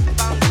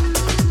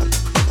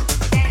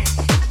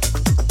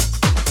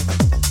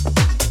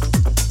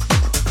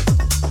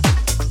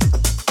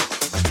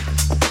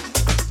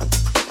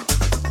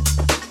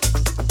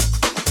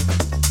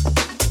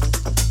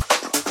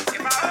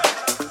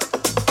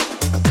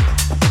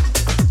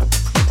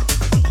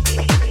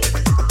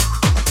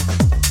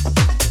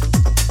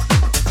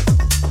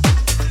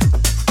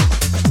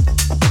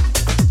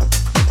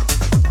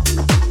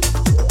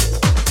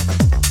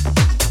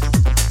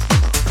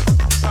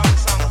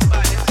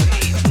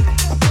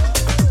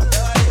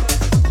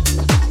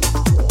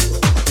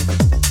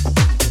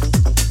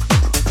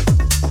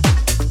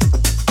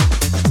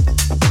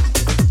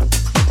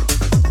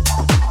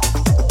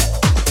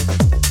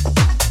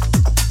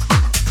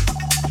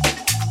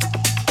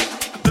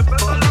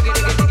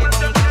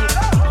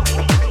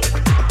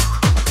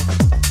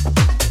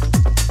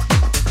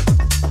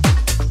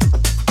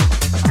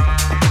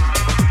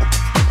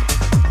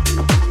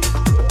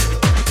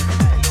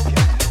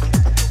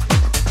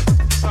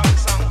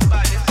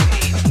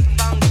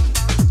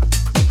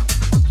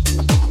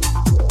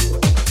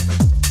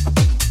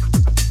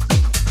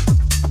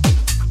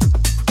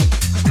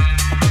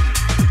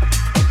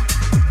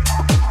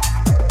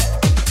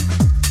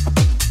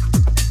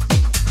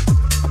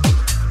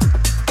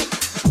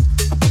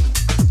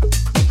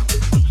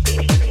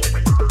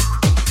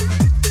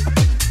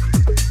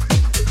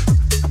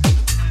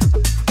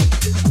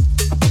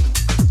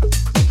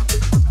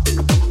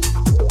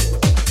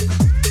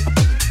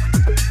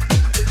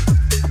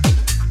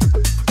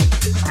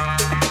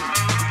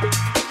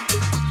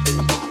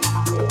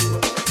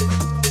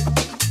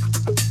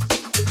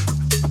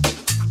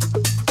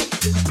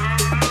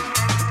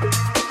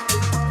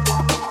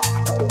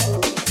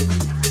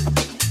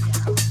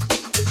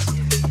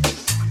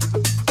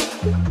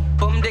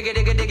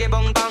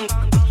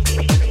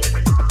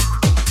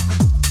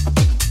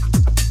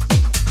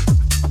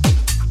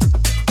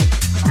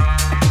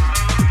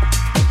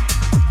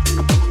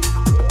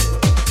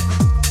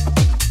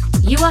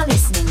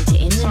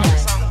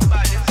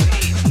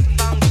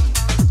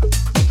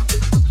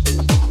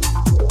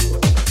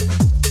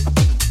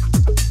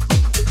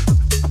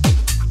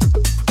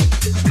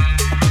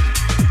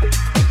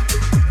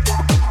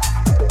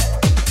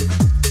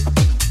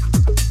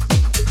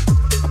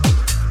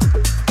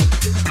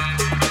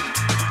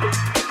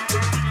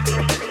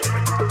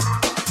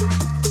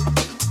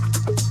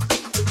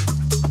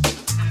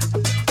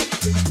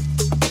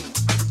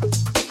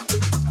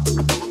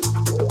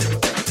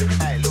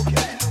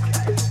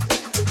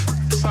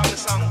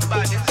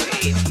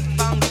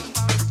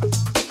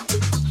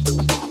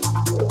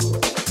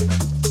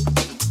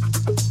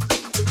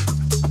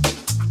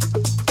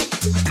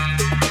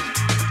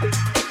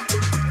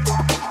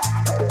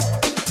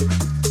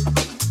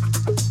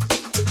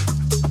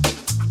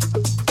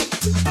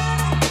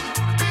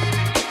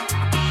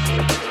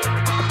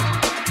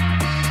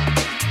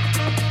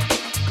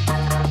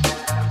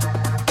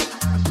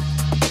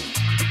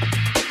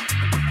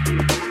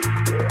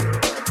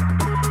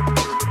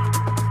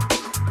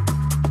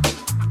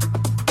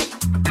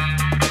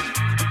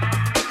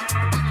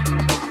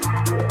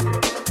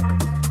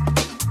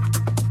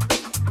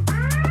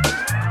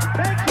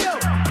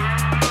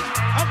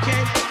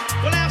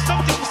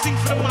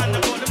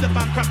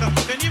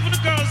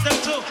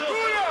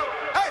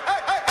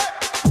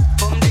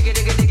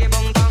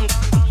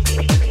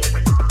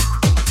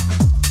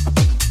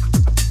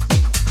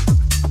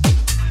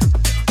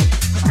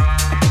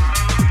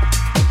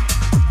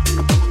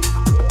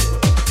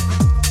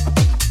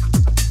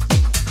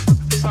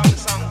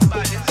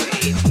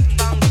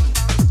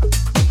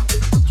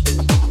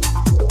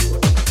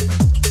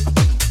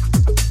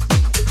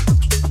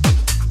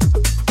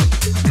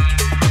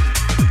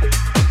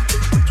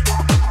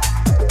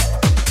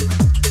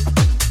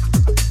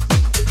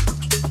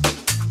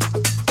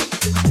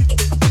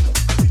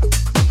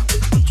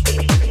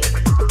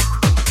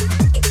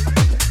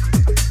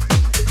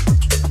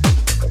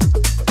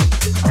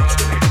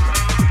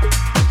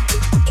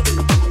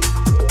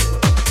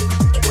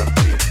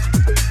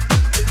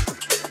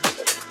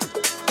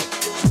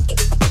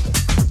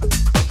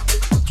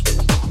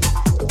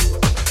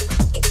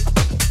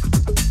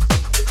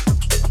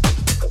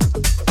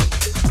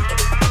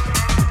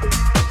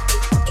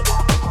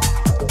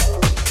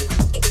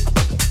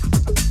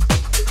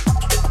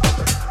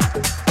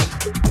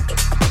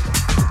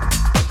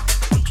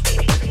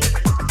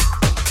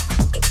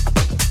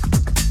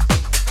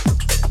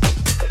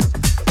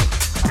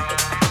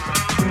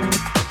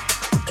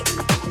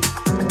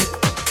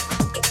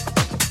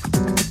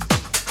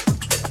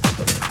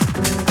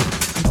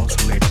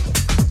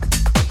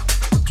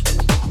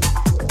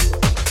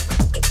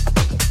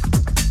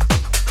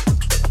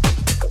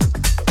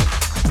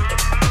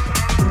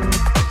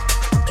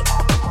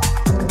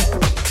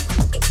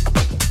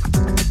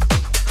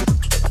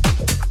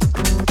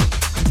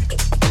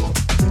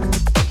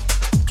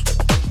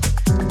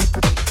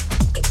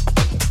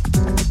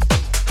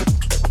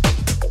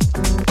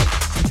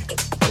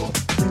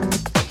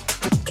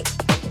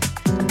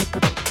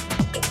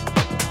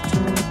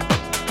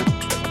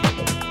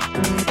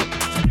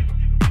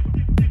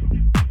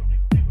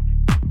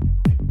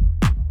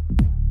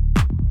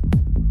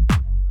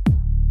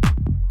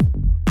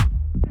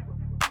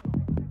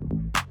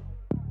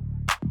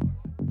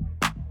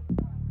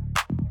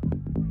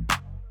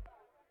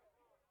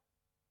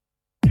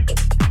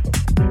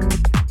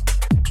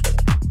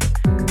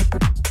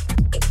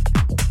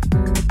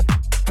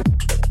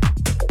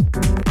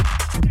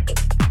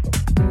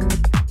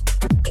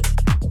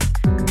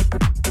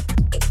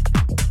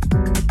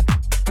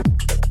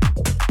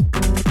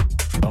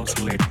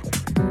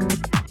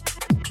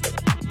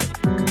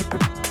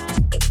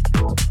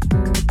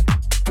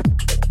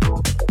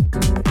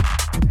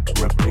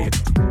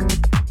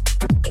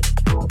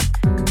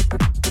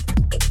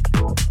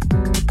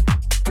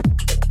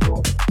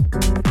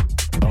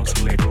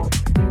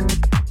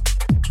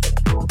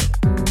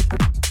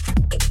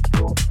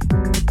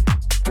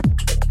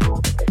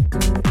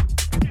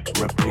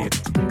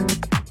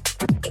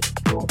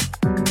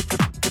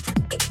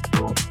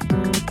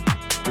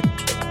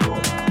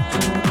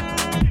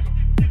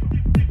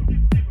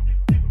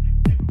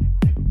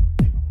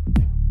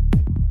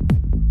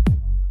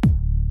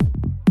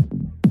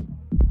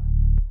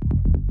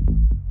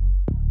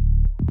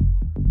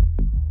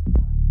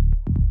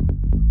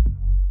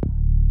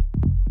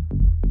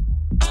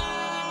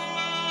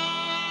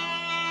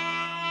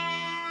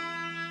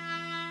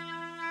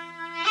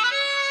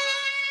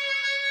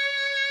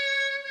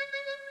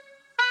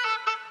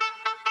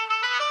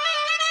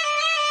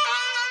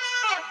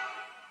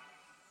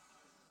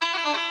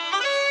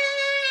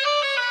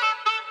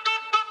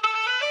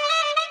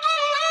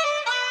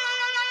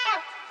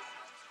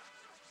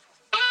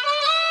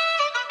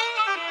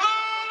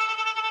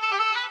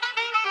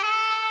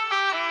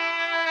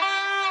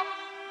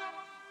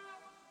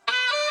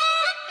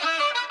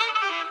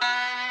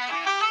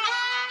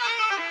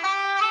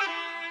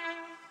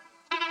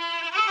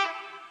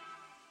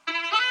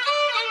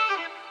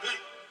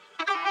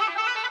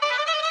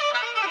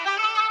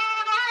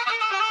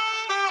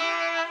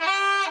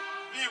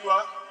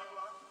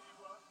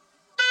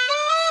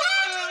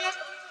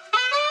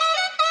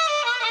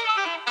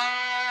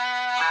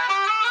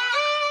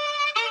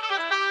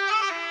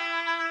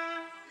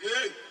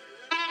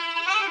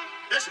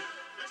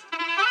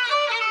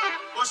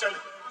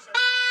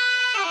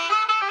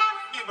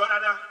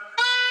brother.